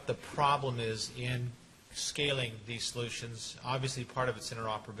of what the problem is in scaling these solutions, obviously part of it's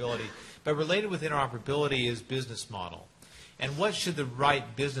interoperability, but related with interoperability is business model. And what should the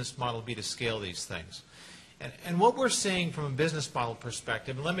right business model be to scale these things? And what we're seeing from a business model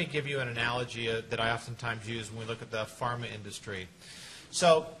perspective, and let me give you an analogy that I oftentimes use when we look at the pharma industry.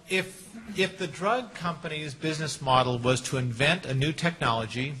 So if the drug company's business model was to invent a new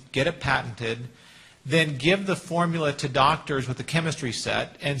technology, get it patented, then give the formula to doctors with the chemistry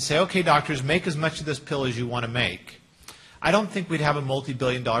set and say, okay, doctors, make as much of this pill as you want to make, I don't think we'd have a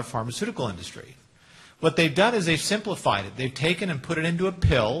multi-billion-dollar pharmaceutical industry. What they've done is they've simplified it. They've taken and put it into a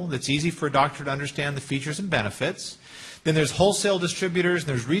pill that's easy for a doctor to understand the features and benefits. Then there's wholesale distributors, and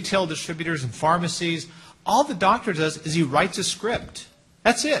there's retail distributors and pharmacies. All the doctor does is he writes a script.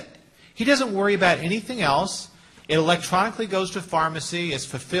 That's it. He doesn't worry about anything else. It electronically goes to pharmacy, it's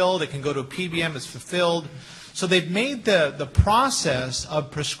fulfilled, it can go to a PBM, it's fulfilled. So they've made the process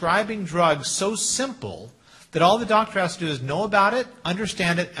of prescribing drugs so simple that all the doctor has to do is know about it,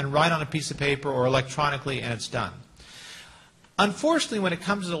 understand it, and write on a piece of paper or electronically, and it's done. Unfortunately, when it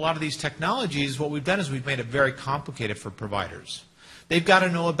comes to a lot of these technologies, what we've done is we've made it very complicated for providers. They've got to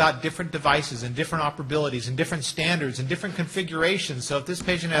know about different devices and different operabilities and different standards and different configurations. So if this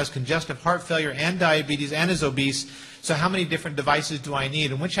patient has congestive heart failure and diabetes and is obese, so how many different devices do I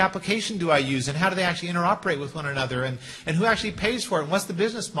need? And which application do I use? And how do they actually interoperate with one another? And who actually pays for it? And what's the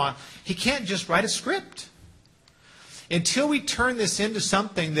business model? He can't just write a script. Until we turn this into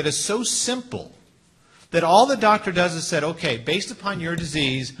something that is so simple that all the doctor does is said, okay, based upon your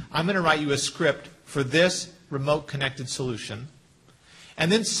disease, I'm going to write you a script for this remote connected solution.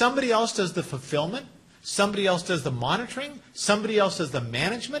 And then somebody else does the fulfillment, somebody else does the monitoring, somebody else does the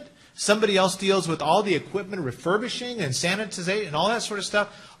management, somebody else deals with all the equipment refurbishing and sanitization and all that sort of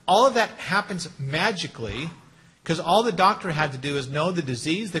stuff. All of that happens magically because all the doctor had to do is know the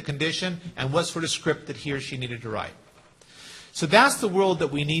disease, the condition, and what sort of script that he or she needed to write. So that's the world that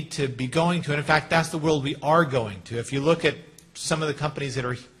we need to be going to, and in fact, that's the world we are going to. If you look at some of the companies that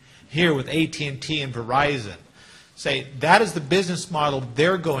are here with AT&T and Verizon, say that is the business model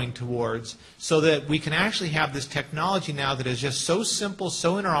they're going towards so that we can actually have this technology now that is just so simple,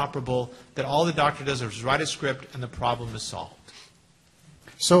 so interoperable, that all the doctor does is write a script and the problem is solved.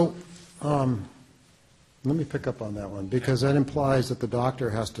 So let me pick up on that one, because that implies that the doctor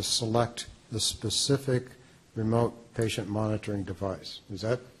has to select the specific remote patient monitoring device. Is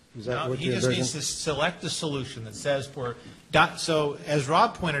that No, what he you just envision? needs to select a solution that says so as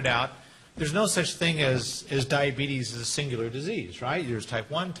Rob pointed out, there's no such thing as diabetes as a singular disease, right? There's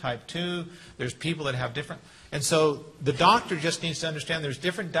type 1, type 2, there's people that have different, and so the doctor just needs to understand there's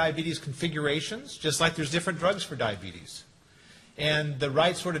different diabetes configurations, just like there's different drugs for diabetes. And the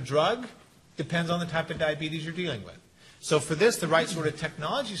right sort of drug depends on the type of diabetes you're dealing with. So for this, the right sort of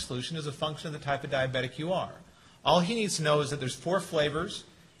technology solution is a function of the type of diabetic you are. All he needs to know is that there's 4 flavors,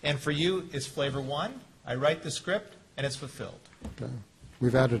 and for you, it's flavor 1. I write the script, and it's fulfilled. Okay.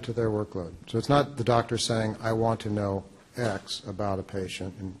 We've added to their workload. So it's not the doctor saying, I want to know X about a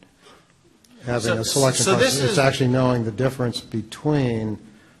patient and having a selection process. It's actually knowing the difference between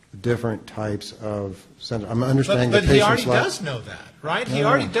different types of symptoms. I'm understanding but the patient's he already does know that, right? He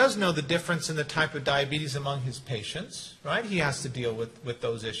already does know the difference in the type of diabetes among his patients, right? He has to deal with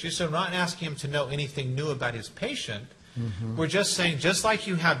those issues. So I'm not asking him to know anything new about his patient. We're just saying, just like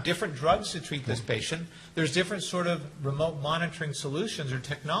you have different drugs to treat this patient, there's different sort of remote monitoring solutions or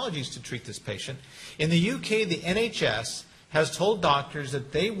technologies to treat this patient. In the UK, the NHS has told doctors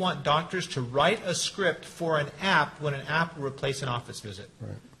that they want doctors to write a script for an app when an app will replace an office visit.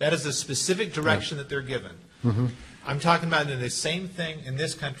 Right. That is the specific direction that they're given. I'm talking about the same thing in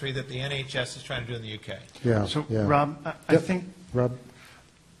this country that the NHS is trying to do in the UK. Yeah. So, yeah. Rob, I think Rob?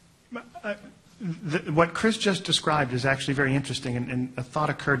 what Chris just described is actually very interesting, and a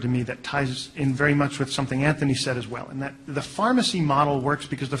thought occurred to me that ties in very much with something Anthony said as well, and that the pharmacy model works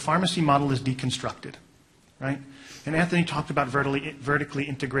because the pharmacy model is deconstructed, right? And Anthony talked about vertically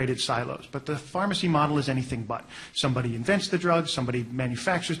integrated silos, but the pharmacy model is anything but. Somebody invents the drugs, somebody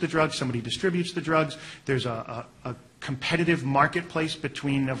manufactures the drugs, somebody distributes the drugs. There's a competitive marketplace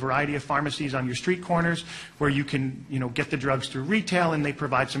between a variety of pharmacies on your street corners where you can, get the drugs through retail, and they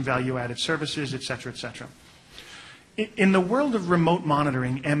provide some value-added services, et cetera, et cetera. In the world of remote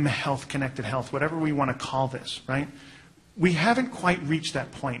monitoring, mHealth, connected health, whatever we want to call this, right? We haven't quite reached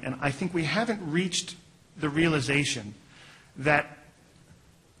that point, and I think we haven't reached the realization that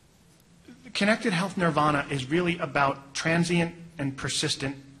connected health nirvana is really about transient and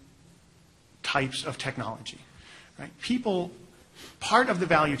persistent types of technology. Right? People, part of the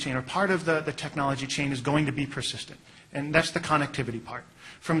value chain or part of the technology chain is going to be persistent, and that's the connectivity part.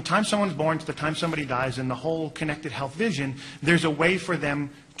 From the time someone's born to the time somebody dies in the whole connected health vision, there's a way for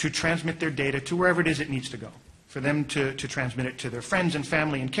them to transmit their data to wherever it is it needs to go. For them to transmit it to their friends and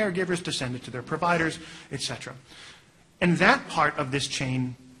family and caregivers, to send it to their providers, etc. And that part of this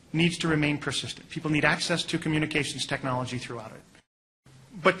chain needs to remain persistent. People need access to communications technology throughout it.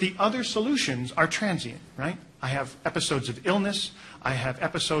 But the other solutions are transient, right? I have episodes of illness. I have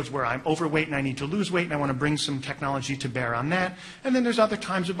episodes where I'm overweight and I need to lose weight, and I want to bring some technology to bear on that. And then there's other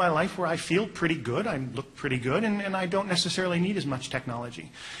times of my life where I feel pretty good, I look pretty good, and I don't necessarily need as much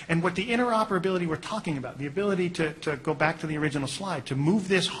technology. And what the interoperability we're talking about, the ability to go back to the original slide, to move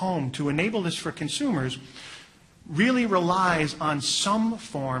this home, to enable this for consumers, really relies on some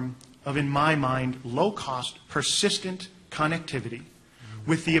form of, in my mind, low-cost, persistent connectivity,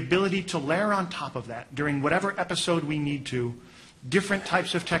 with the ability to layer on top of that, during whatever episode we need to, different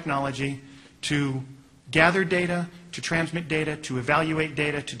types of technology to gather data, to transmit data, to evaluate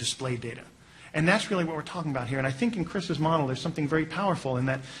data, to display data. And that's really what we're talking about here. And I think in Chris's model there's something very powerful in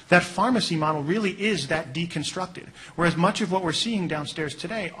that that pharmacy model really is that deconstructed. Whereas much of what we're seeing downstairs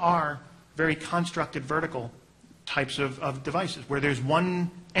today are very constructed vertical types of devices, where there's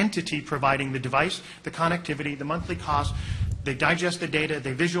one entity providing the device, the connectivity, the monthly cost. They digest the data,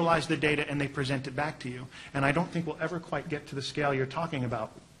 they visualize the data, and they present it back to you. And I don't think we'll ever quite get to the scale you're talking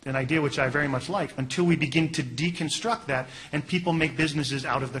about, an idea which I very much like, until we begin to deconstruct that and people make businesses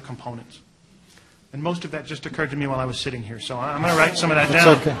out of the components. And most of that just occurred to me while I was sitting here, so I'm going to write some of that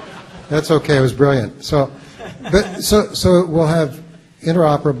down. That's okay. That's okay. It was brilliant. So we'll have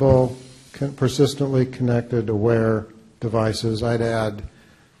interoperable, persistently connected, aware devices. I'd add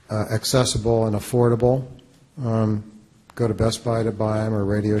accessible and affordable. Go to Best Buy to buy them, or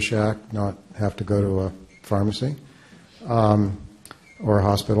Radio Shack, not have to go to a pharmacy or a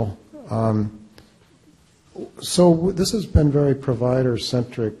hospital. So this has been very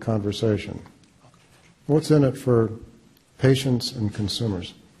provider-centric conversation. What's in it for patients and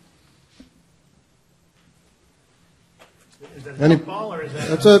consumers? Is that a football, or is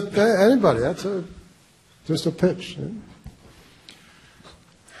that that's anybody. That's just a pitch.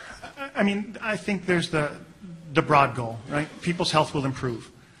 I mean, I think there's the broad goal, right? People's health will improve.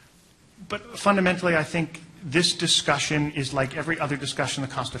 But fundamentally, I think this discussion is like every other discussion, the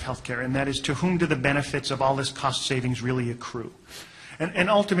cost of healthcare, and that is, to whom do the benefits of all this cost savings really accrue? And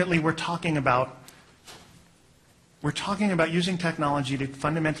ultimately, we're talking about We're talking about using technology to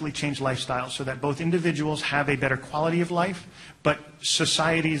fundamentally change lifestyles so that both individuals have a better quality of life, but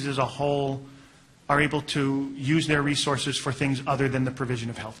societies as a whole are able to use their resources for things other than the provision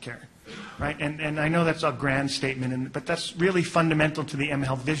of health care. Right? And I know that's a grand statement, but that's really fundamental to the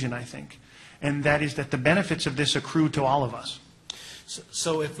mHealth vision, I think. And that is that the benefits of this accrue to all of us.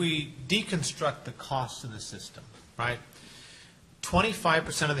 So if we deconstruct the costs of the system, right,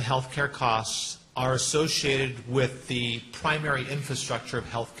 25% of the healthcare costs are associated with the primary infrastructure of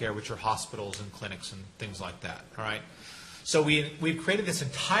healthcare, which are hospitals and clinics and things like that, all right? So we've created this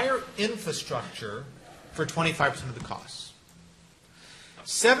entire infrastructure for 25% of the costs.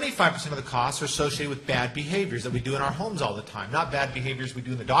 75% of the costs are associated with bad behaviors that we do in our homes all the time. Not bad behaviors we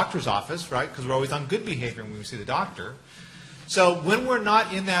do in the doctor's office, right, because we're always on good behavior when we see the doctor. So when we're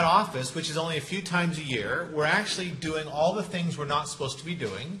not in that office, which is only a few times a year, we're actually doing all the things we're not supposed to be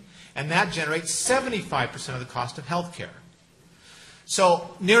doing, and that generates 75% of the cost of health care.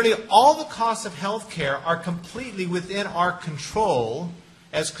 So nearly all the costs of health care are completely within our control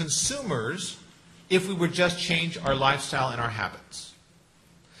as consumers if we would just change our lifestyle and our habits.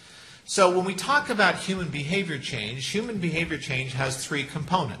 So when we talk about human behavior change has three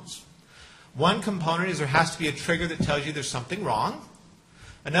components. One component is there has to be a trigger that tells you there's something wrong.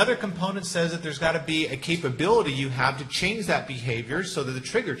 Another component says that there's got to be a capability you have to change that behavior so that the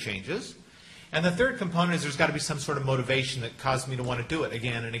trigger changes. And the third component is there's got to be some sort of motivation that causes me to want to do it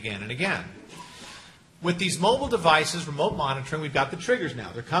again and again and again. With these mobile devices, remote monitoring, we've got the triggers now.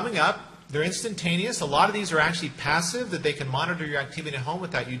 They're coming up. They're instantaneous. A lot of these are actually passive, that they can monitor your activity at home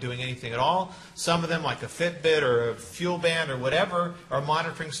without you doing anything at all. Some of them, like a Fitbit or a Fuel Band or whatever, are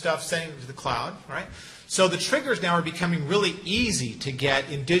monitoring stuff, sending it to the cloud, right? So the triggers now are becoming really easy to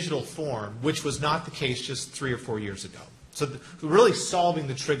get in digital form, which was not the case just 3 or 4 years ago. So we're really solving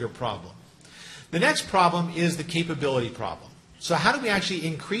the trigger problem. The next problem is the capability problem. So how do we actually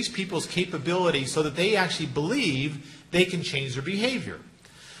increase people's capability so that they actually believe they can change their behavior?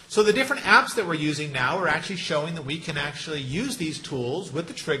 So the different apps that we're using now are actually showing that we can actually use these tools with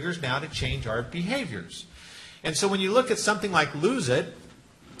the triggers now to change our behaviors. And so when you look at something like Lose It,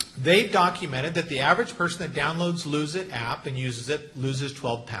 they've documented that the average person that downloads Lose It app and uses it loses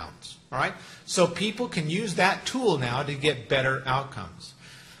 12 pounds. All right? So people can use that tool now to get better outcomes.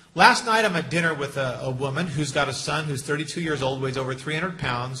 Last night I'm at dinner with a woman who's got a son who's 32 years old, weighs over 300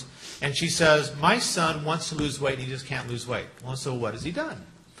 pounds, and she says, my son wants to lose weight and he just can't lose weight. Well, so what has he done?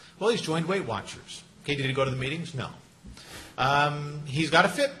 Well, he's joined Weight Watchers. Okay, did he go to the meetings? No. He's got a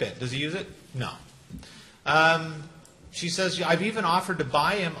Fitbit. Does he use it? No. She says, I've even offered to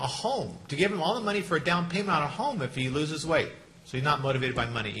buy him a home, to give him all the money for a down payment on a home if he loses weight. So he's not motivated by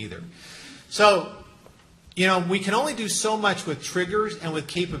money either. So, you know, we can only do so much with triggers and with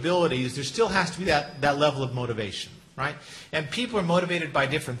capabilities. There still has to be that level of motivation, right? And people are motivated by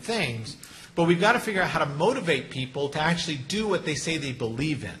different things, but we've got to figure out how to motivate people to actually do what they say they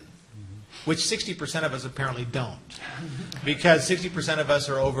believe in, which 60% of us apparently don't, because 60% of us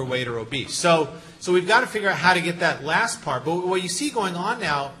are overweight or obese. So we've got to figure out how to get that last part. But what you see going on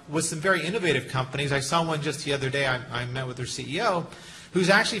now with some very innovative companies, I saw one just the other day, I met with their CEO, who's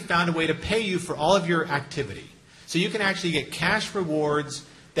actually found a way to pay you for all of your activity. So you can actually get cash rewards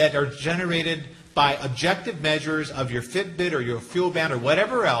that are generated by objective measures of your Fitbit or your Fuel Band or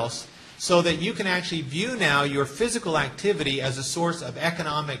whatever else, so that you can actually view now your physical activity as a source of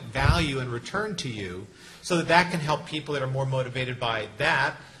economic value and return to you, so that that can help people that are more motivated by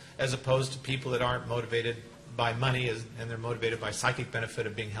that as opposed to people that aren't motivated by money and they're motivated by psychic benefit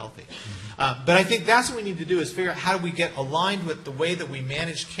of being healthy. But I think that's what we need to do, is figure out how do we get aligned with the way that we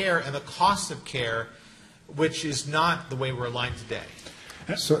manage care and the cost of care, which is not the way we're aligned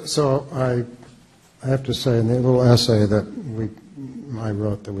today. So I have to say, in the little essay that I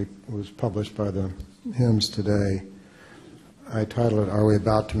wrote that was published by the HIMSS today, I titled it, Are We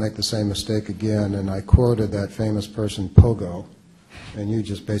About to Make the Same Mistake Again? And I quoted that famous person, Pogo, and you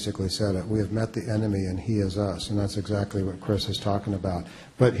just basically said it. We have met the enemy and he is us, and that's exactly what Chris is talking about.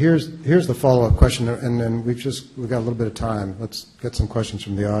 But here's the follow-up question, and then we've got a little bit of time. Let's get some questions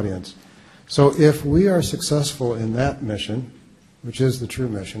from the audience. So if we are successful in that mission, which is the true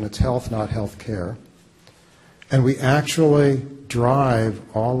mission, it's health, not health care, and we actually drive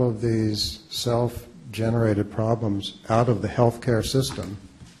all of these self-generated problems out of the healthcare system,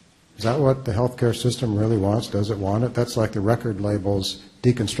 is that what the healthcare system really wants? Does it want it? That's like the record labels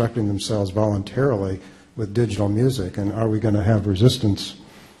deconstructing themselves voluntarily with digital music, and are we going to have resistance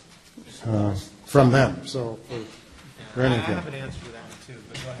from them? So, I have an answer to that one too,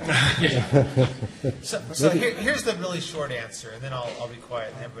 but go ahead. So here's the really short answer, and then I'll be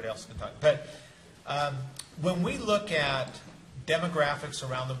quiet and everybody else can talk. But When we look at demographics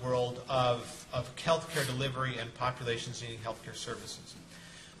around the world of healthcare delivery and populations needing healthcare services,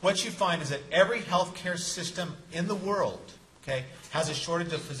 what you find is that every healthcare system in the world, okay, has a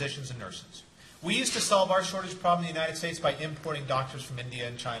shortage of physicians and nurses. We used to solve our shortage problem in the United States by importing doctors from India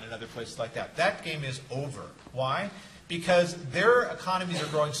and China and other places like that. That game is over. Why? Because their economies are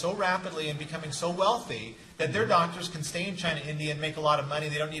growing so rapidly and becoming so wealthy that their doctors can stay in China, India, and make a lot of money.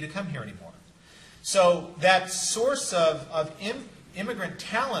 They don't need to come here anymore. So that source of immigrant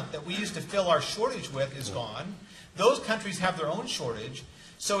talent that we used to fill our shortage with is gone. Those countries have their own shortage.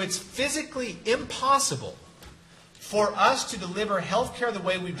 So it's physically impossible for us to deliver health care the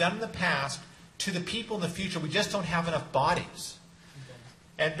way we've done in the past to the people in the future. We just don't have enough bodies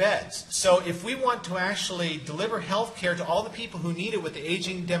and beds. So if we want to actually deliver health care to all the people who need it with the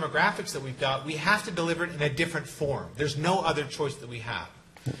aging demographics that we've got, we have to deliver it in a different form. There's no other choice that we have.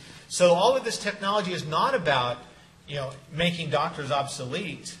 So all of this technology is not about, making doctors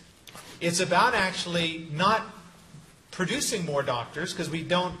obsolete. It's about actually not producing more doctors, because we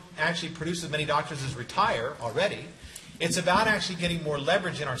don't actually produce as many doctors as retire already. It's about actually getting more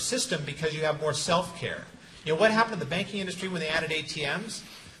leverage in our system because you have more self-care. What happened to the banking industry when they added ATMs?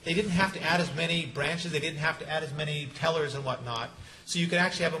 They didn't have to add as many branches. They didn't have to add as many tellers and whatnot. So you could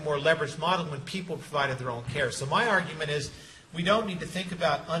actually have a more leveraged model when people provided their own care. So my argument is we don't need to think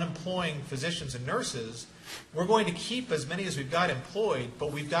about unemploying physicians and nurses. We're going to keep as many as we've got employed,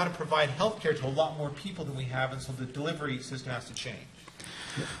 but we've got to provide health care to a lot more people than we have, and so the delivery system has to change.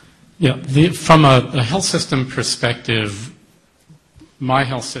 Yeah, from a health system perspective, my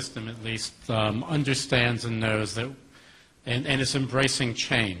health system at least understands and knows that, and is embracing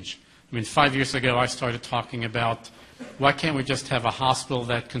change. I mean, 5 years ago I started talking about why can't we just have a hospital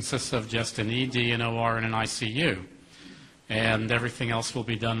that consists of just an ED, an OR, and an ICU, and everything else will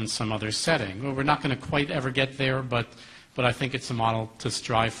be done in some other setting. Well, we're not going to quite ever get there, but I think it's a model to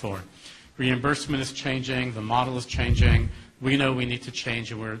strive for. Reimbursement is changing, the model is changing. We know we need to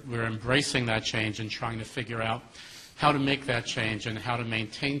change, and we're embracing that change and trying to figure out how to make that change and how to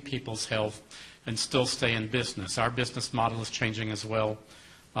maintain people's health and still stay in business. Our business model is changing as well,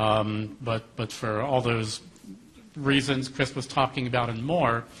 but for all those reasons Chris was talking about and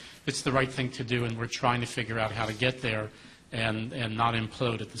more, it's the right thing to do, and we're trying to figure out how to get there and not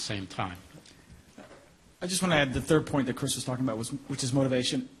implode at the same time. I just want to add the third point that Chris was talking about, which is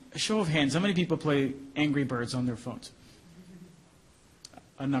motivation. A show of hands, how many people play Angry Birds on their phones?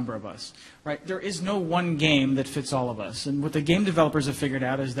 A number of us, right? There is no one game that fits all of us. And what the game developers have figured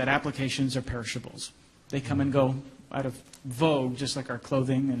out is that applications are perishables. They come and go out of vogue, just like our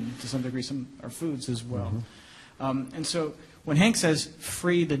clothing and to some degree our foods as well. And so when Hank says,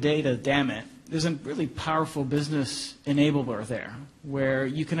 free the data, damn it, there's a really powerful business enabler there where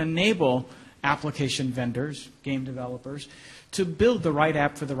you can enable application vendors, game developers, to build the right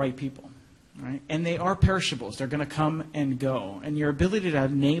app for the right people. Right? And they are perishables. They're going to come and go. And your ability to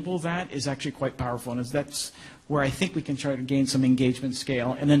enable that is actually quite powerful. And that's where I think we can try to gain some engagement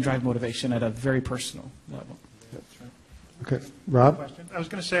scale and then drive motivation at a very personal level. That's right. Okay. Rob? Question? I was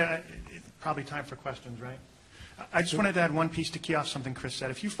going to say, it's probably time for questions, right? I just wanted to add one piece to key off something Chris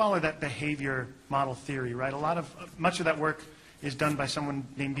said. If you follow that behavior model theory, right, much of that work is done by someone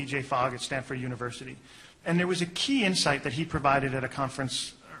named B.J. Fogg at Stanford University. And there was a key insight that he provided at a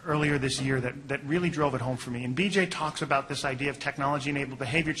conference earlier this year that really drove it home for me. And BJ talks about this idea of technology-enabled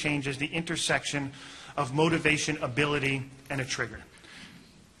behavior change as the intersection of motivation, ability, and a trigger.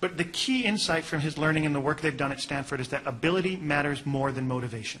 But the key insight from his learning and the work they've done at Stanford is that ability matters more than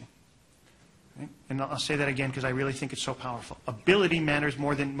motivation. Okay? And I'll say that again because I really think it's so powerful. Ability matters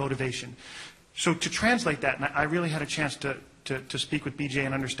more than motivation. So to translate that, and I really had a chance to speak with BJ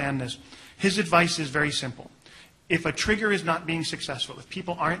and understand this, his advice is very simple. If a trigger is not being successful, if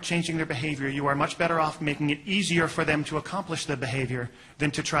people aren't changing their behavior, you are much better off making it easier for them to accomplish the behavior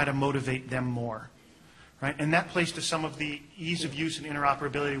than to try to motivate them more. Right? And that plays to some of the ease of use and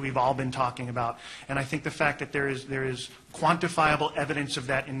interoperability we've all been talking about. And I think the fact that there is quantifiable evidence of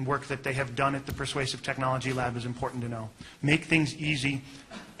that in work that they have done at the Persuasive Technology Lab is important to know. Make things easy,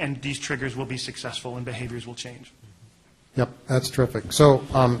 and these triggers will be successful and behaviors will change. Yep, that's terrific. So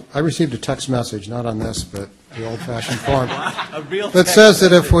I received a text message, not on this, but the old-fashioned form, that says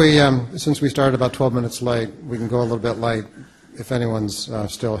that if we, since we started about 12 minutes late, we can go a little bit late if anyone's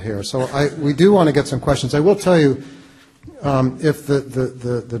still here. So we do want to get some questions. I will tell you, if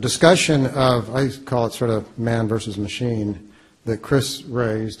the discussion of, I call it sort of man versus machine, that Chris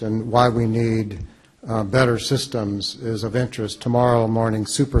raised and why we need better systems is of interest. Tomorrow morning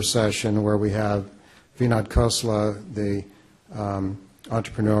super session where we have Vinod Khosla, the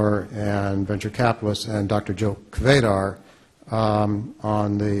entrepreneur and venture capitalist, and Dr. Joe Kvedar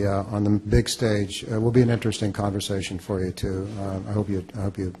on the big stage. It will be an interesting conversation for you too. I hope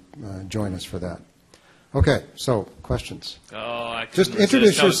you join us for that. Okay, so questions. Oh, I just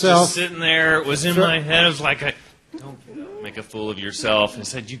introduce yourself. I was just sitting there. It was in my head. I was like, don't make a fool of yourself. I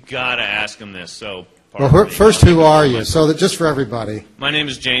said, you got to ask him this. So. Well, first, who are you? So that just for everybody. My name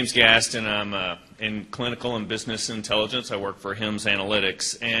is James Gaston. I'm in clinical and business intelligence. I work for HIMSS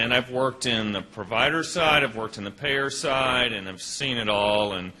Analytics, and I've worked in the provider side, I've worked in the payer side, and I've seen it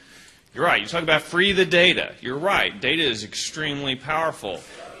all. And you're right. You talk about free the data. You're right. Data is extremely powerful.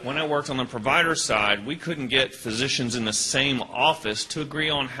 When I worked on the provider side, we couldn't get physicians in the same office to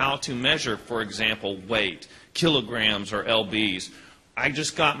agree on how to measure, for example, weight, kilograms, or lbs. I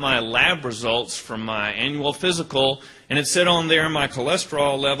just got my lab results from my annual physical, and it said on there my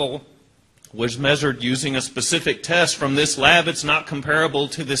cholesterol level was measured using a specific test from this lab. It's not comparable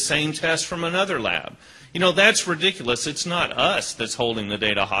to the same test from another lab. You know, that's ridiculous. It's not us that's holding the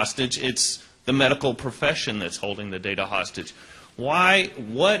data hostage. It's the medical profession that's holding the data hostage.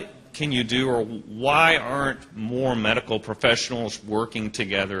 What can you do, or why aren't more medical professionals working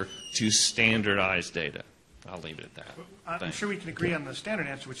together to standardize data? I'll leave it at that. I'm sure we can agree on the standard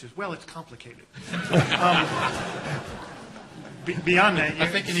answer, which is, well, it's complicated. Beyond that, I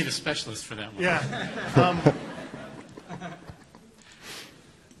think you need a specialist for that one. Yeah.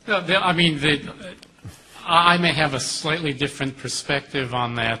 I mean, I may have a slightly different perspective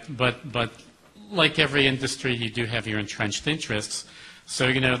on that, but like every industry, you do have your entrenched interests. So,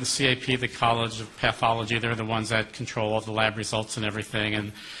 you know, the CAP, the College of Pathology, they're the ones that control all the lab results and everything,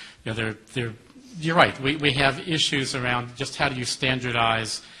 and you know, you're right. We have issues around just how do you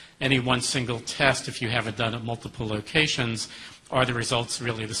standardize any one single test if you have it done at multiple locations. Are the results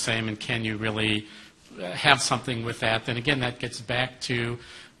really the same, and can you really have something with that? Then again, that gets back to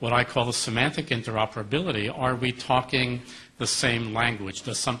what I call the semantic interoperability. Are we talking the same language?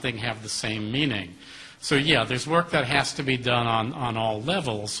 Does something have the same meaning? So yeah, there's work that has to be done on all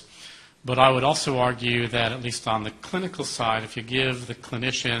levels, but I would also argue that at least on the clinical side, if you give the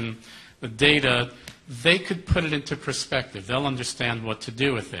clinician the data, they could put it into perspective. They'll understand what to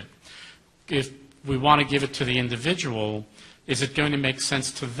do with it. If we want to give it to the individual, is it going to make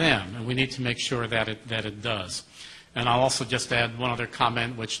sense to them? And we need to make sure that it does. And I'll also just add one other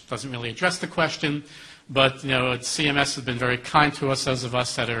comment, which doesn't really address the question, but you know, CMS has been very kind to us, those of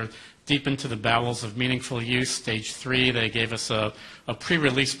us that are deep into the bowels of meaningful use. Stage 3, they gave us a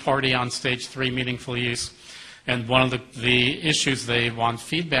pre-release party on Stage 3 meaningful use. And one of the issues they want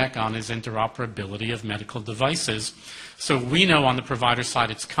feedback on is interoperability of medical devices. So we know on the provider side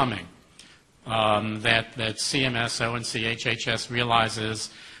it's coming, that CMS, ONC, HHS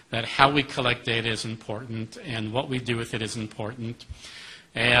realizes that how we collect data is important and what we do with it is important.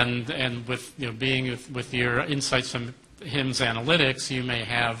 And with, you know, being with your insights from HIMSS Analytics, you may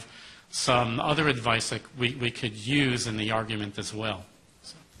have some other advice that we could use in the argument as well.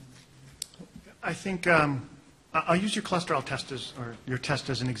 So. I think I'll use your cholesterol test or your test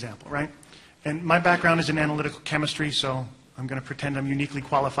as an example, right? And my background is in analytical chemistry, so I'm going to pretend I'm uniquely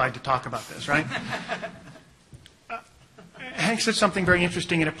qualified to talk about this, right? Hank said something very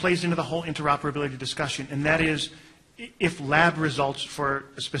interesting, and it plays into the whole interoperability discussion, and that is, if lab results, for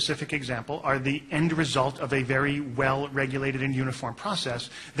a specific example, are the end result of a very well-regulated and uniform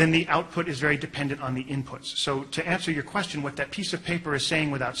process, then the output is very dependent on the inputs. So to answer your question, what that piece of paper is saying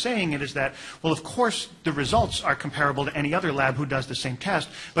without saying it is that, well, of course, the results are comparable to any other lab who does the same test,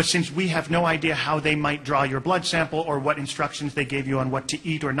 but since we have no idea how they might draw your blood sample or what instructions they gave you on what to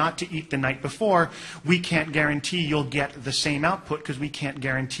eat or not to eat the night before, we can't guarantee you'll get the same output because we can't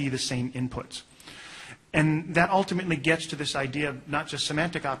guarantee the same inputs. And that ultimately gets to this idea of not just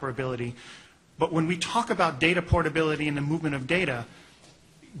semantic operability, but when we talk about data portability and the movement of data,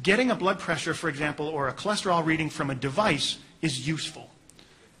 getting a blood pressure, for example, or a cholesterol reading from a device is useful.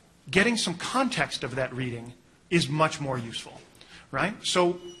 Getting some context of that reading is much more useful, right?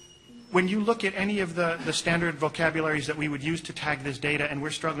 So when you look at any of the standard vocabularies that we would use to tag this data, and we're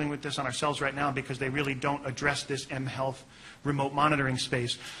struggling with this on ourselves right now because they really don't address this mHealth remote monitoring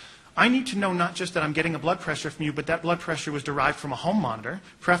space, I need to know not just that I'm getting a blood pressure from you, but that blood pressure was derived from a home monitor,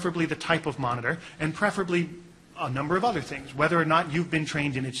 preferably the type of monitor, and preferably a number of other things, whether or not you've been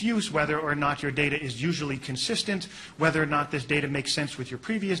trained in its use, whether or not your data is usually consistent, whether or not this data makes sense with your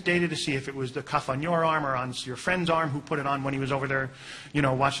previous data to see if it was the cuff on your arm or on your friend's arm who put it on when he was over there, you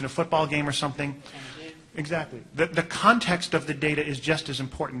know, watching a football game or something. Exactly. The context of the data is just as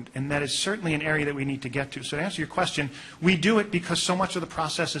important, and that is certainly an area that we need to get to. So to answer your question, we do it because so much of the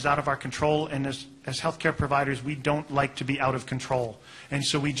process is out of our control, and as healthcare providers, we don't like to be out of control. And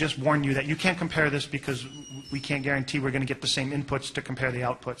so we just warn you that you can't compare this because we can't guarantee we're going to get the same inputs to compare the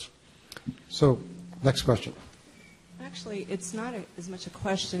outputs. So, next question. Actually, it's not as much a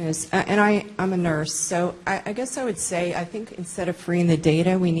question as, and I'm a nurse, so I guess I would say I think instead of freeing the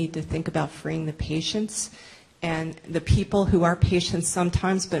data, we need to think about freeing the patients and the people who are patients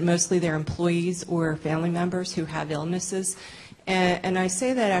sometimes, but mostly their employees or family members who have illnesses. And I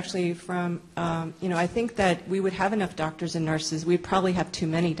say that actually from, I think that we would have enough doctors and nurses. We'd probably have too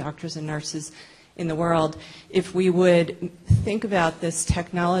many doctors and nurses in the world if we would think about this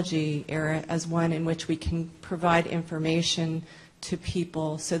technology era as one in which we can provide information to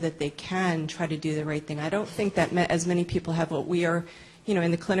people so that they can try to do the right thing. I don't think that as many people have what we are,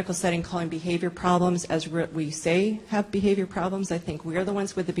 in the clinical setting calling behavior problems as we say have behavior problems. I think we are the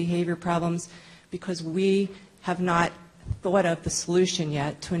ones with the behavior problems because we have not thought of the solution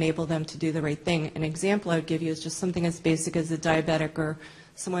yet to enable them to do the right thing. An example I would give you is just something as basic as a diabetic or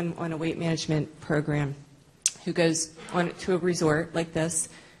someone on a weight management program who goes on to a resort like this,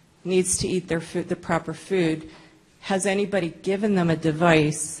 needs to eat their food, the proper food. Has anybody given them a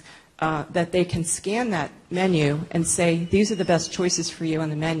device that they can scan that menu and say, these are the best choices for you on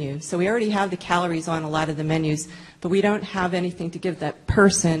the menu? So we already have the calories on a lot of the menus, but we don't have anything to give that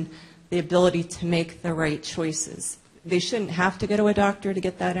person the ability to make the right choices. They shouldn't have to go to a doctor to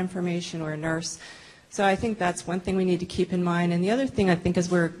get that information or a nurse. So I think that's one thing we need to keep in mind. And the other thing I think as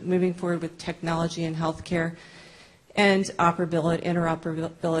we're moving forward with technology in healthcare and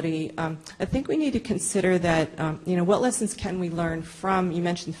interoperability, I think we need to consider that, what lessons can we learn from, you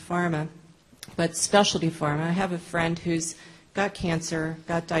mentioned pharma, but specialty pharma. I have a friend who's got cancer,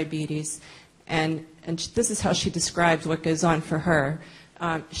 got diabetes, and this is how she describes what goes on for her.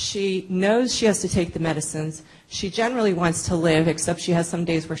 She knows she has to take the medicines. She generally wants to live, except she has some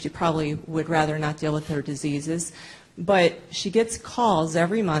days where she probably would rather not deal with her diseases. But she gets calls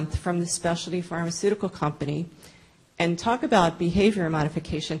every month from the specialty pharmaceutical company and talk about behavior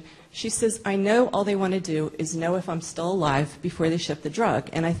modification. She says, I know all they want to do is know if I'm still alive before they ship the drug.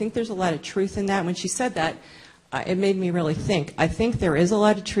 And I think there's a lot of truth in that. When she said that, it made me really think. I think there is a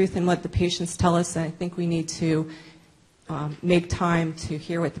lot of truth in what the patients tell us, and I think we need to make time to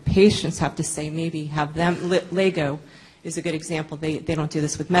hear what the patients have to say, maybe have them. Lego is a good example. They don't do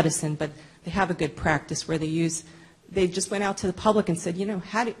this with medicine, but they have a good practice where they just went out to the public and said,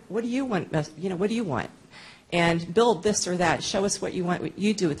 what do you want? What do you want? And build this or that. Show us what you want, what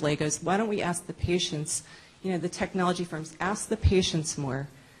you do with Legos. Why don't we ask the patients, the technology firms, ask the patients more,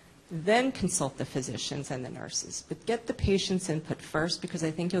 then consult the physicians and the nurses. But get the patient's input first, because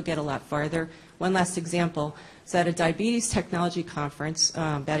I think you'll get a lot farther. One last example. So at a diabetes technology conference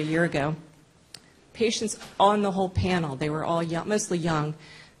about a year ago, patients on the whole panel, they were all young, mostly young,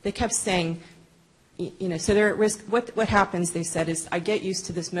 they kept saying, so they're at risk. What happens, they said, is I get used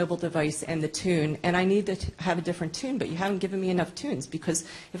to this mobile device and the tune, and I need to have a different tune, but you haven't given me enough tunes, because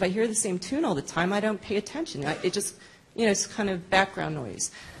if I hear the same tune all the time, I don't pay attention. It just, it's kind of background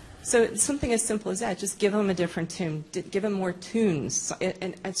noise. So it's something as simple as that. Just give them a different tune. Give them more tunes.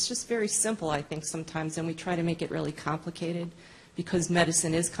 And it's just very simple, I think, sometimes, and we try to make it really complicated because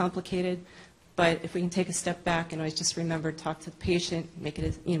medicine is complicated. But if we can take a step back and always just remember, talk to the patient, make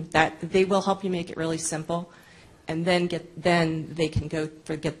it, that they will help you make it really simple, and then they can go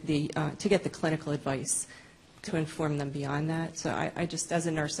to get the clinical advice to inform them beyond that. So I just, as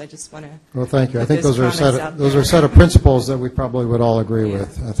a nurse, I just want to. Well, thank you. I think those are a set of principles that we probably would all agree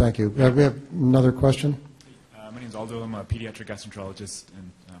with. Thank you. We have another question. My name is Aldo. I'm a pediatric gastroenterologist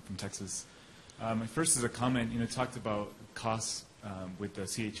from Texas. My first is a comment. Talked about costs with the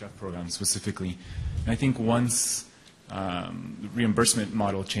CHF program specifically. And I think once the reimbursement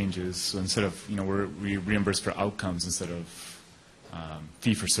model changes, so instead of we reimburse for outcomes instead of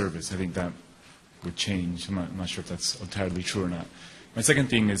fee for service, I think that would change. I'm not sure if that's entirely true or not. My second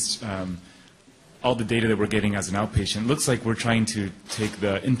thing is all the data that we're getting as an outpatient looks like we're trying to take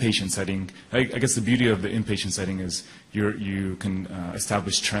the inpatient setting. I guess the beauty of the inpatient setting is you can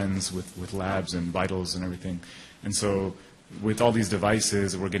establish trends with labs and vitals and everything. And so with all these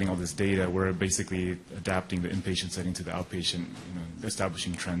devices, we're getting all this data. We're basically adapting the inpatient setting to the outpatient,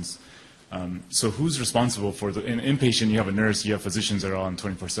 establishing trends. So who's responsible for in inpatient? You have a nurse, you have physicians that are on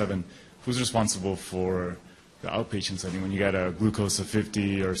 24/7. Who's responsible for the outpatient setting when you get a glucose of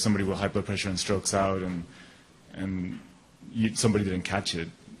 50 or somebody with high blood pressure and strokes out and somebody didn't catch it?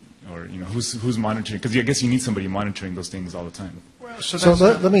 or who's monitoring? Because I guess you need somebody monitoring those things all the time. So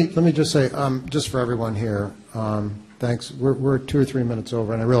let me just say, just for everyone here, thanks. We're 2 or 3 minutes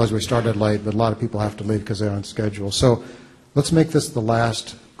over, and I realize we started late, but a lot of people have to leave because they're on schedule. So let's make this the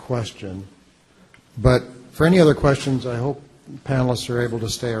last question. But for any other questions, I hope panelists are able to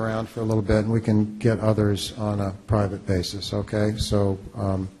stay around for a little bit, and we can get others on a private basis, okay? So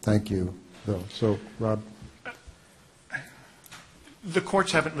thank you, Bill. So, Rob? The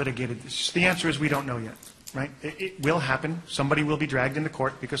courts haven't litigated this. The answer is we don't know yet, right? It will happen. Somebody will be dragged into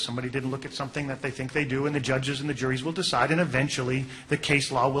court because somebody didn't look at something that they think they do, and the judges and the juries will decide, and eventually the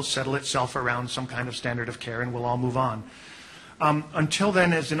case law will settle itself around some kind of standard of care, and we'll all move on. Until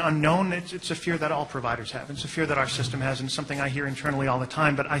then, as an unknown, it's a fear that all providers have. It's a fear that our system has, and something I hear internally all the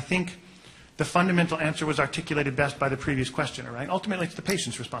time. But I think the fundamental answer was articulated best by the previous questioner, right? Ultimately, it's the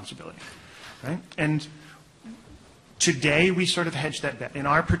patient's responsibility, right? And today, we sort of hedge that bet. In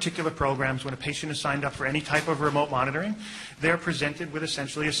our particular programs, when a patient is signed up for any type of remote monitoring, they're presented with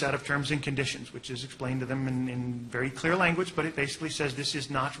essentially a set of terms and conditions, which is explained to them in very clear language, but it basically says this is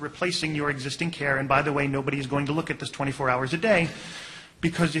not replacing your existing care, and by the way, nobody is going to look at this 24 hours a day,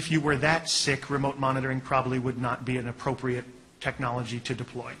 because if you were that sick, remote monitoring probably would not be an appropriate technology to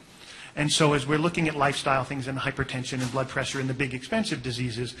deploy. And so as we're looking at lifestyle things and hypertension and blood pressure and the big expensive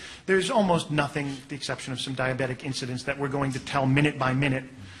diseases, there's almost nothing, with the exception of some diabetic incidents, that we're going to tell minute by minute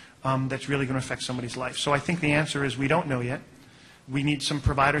that's really going to affect somebody's life. So I think the answer is we don't know yet. We need some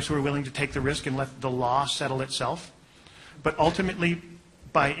providers who are willing to take the risk and let the law settle itself. But ultimately,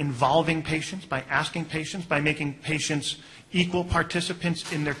 by involving patients, by asking patients, by making patients equal participants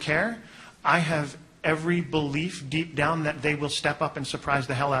in their care, I have every belief deep down that they will step up and surprise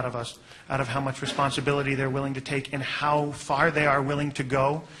the hell out of us, out of how much responsibility they're willing to take and how far they are willing to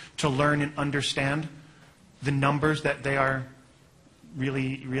go to learn and understand the numbers that they are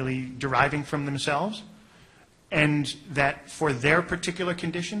really deriving from themselves, and that for their particular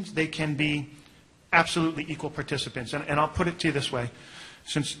conditions, they can be absolutely equal participants. And I'll put it to you this way.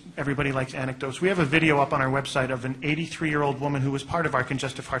 Since everybody likes anecdotes, we have a video up on our website of an 83-year-old woman who was part of our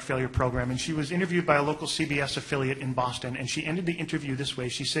congestive heart failure program, and she was interviewed by a local CBS affiliate in Boston, and she ended the interview this way.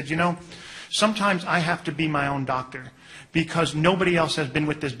 She said, sometimes I have to be my own doctor because nobody else has been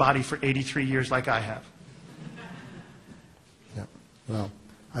with this body for 83 years like I have. Yeah, well,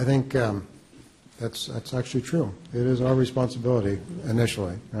 I think that's actually true. It is our responsibility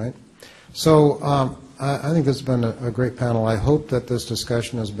initially, right? So I think this has been a great panel. I hope that this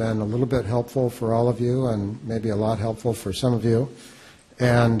discussion has been a little bit helpful for all of you and maybe a lot helpful for some of you.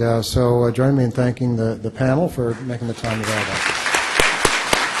 And so join me in thanking the panel for making the time available.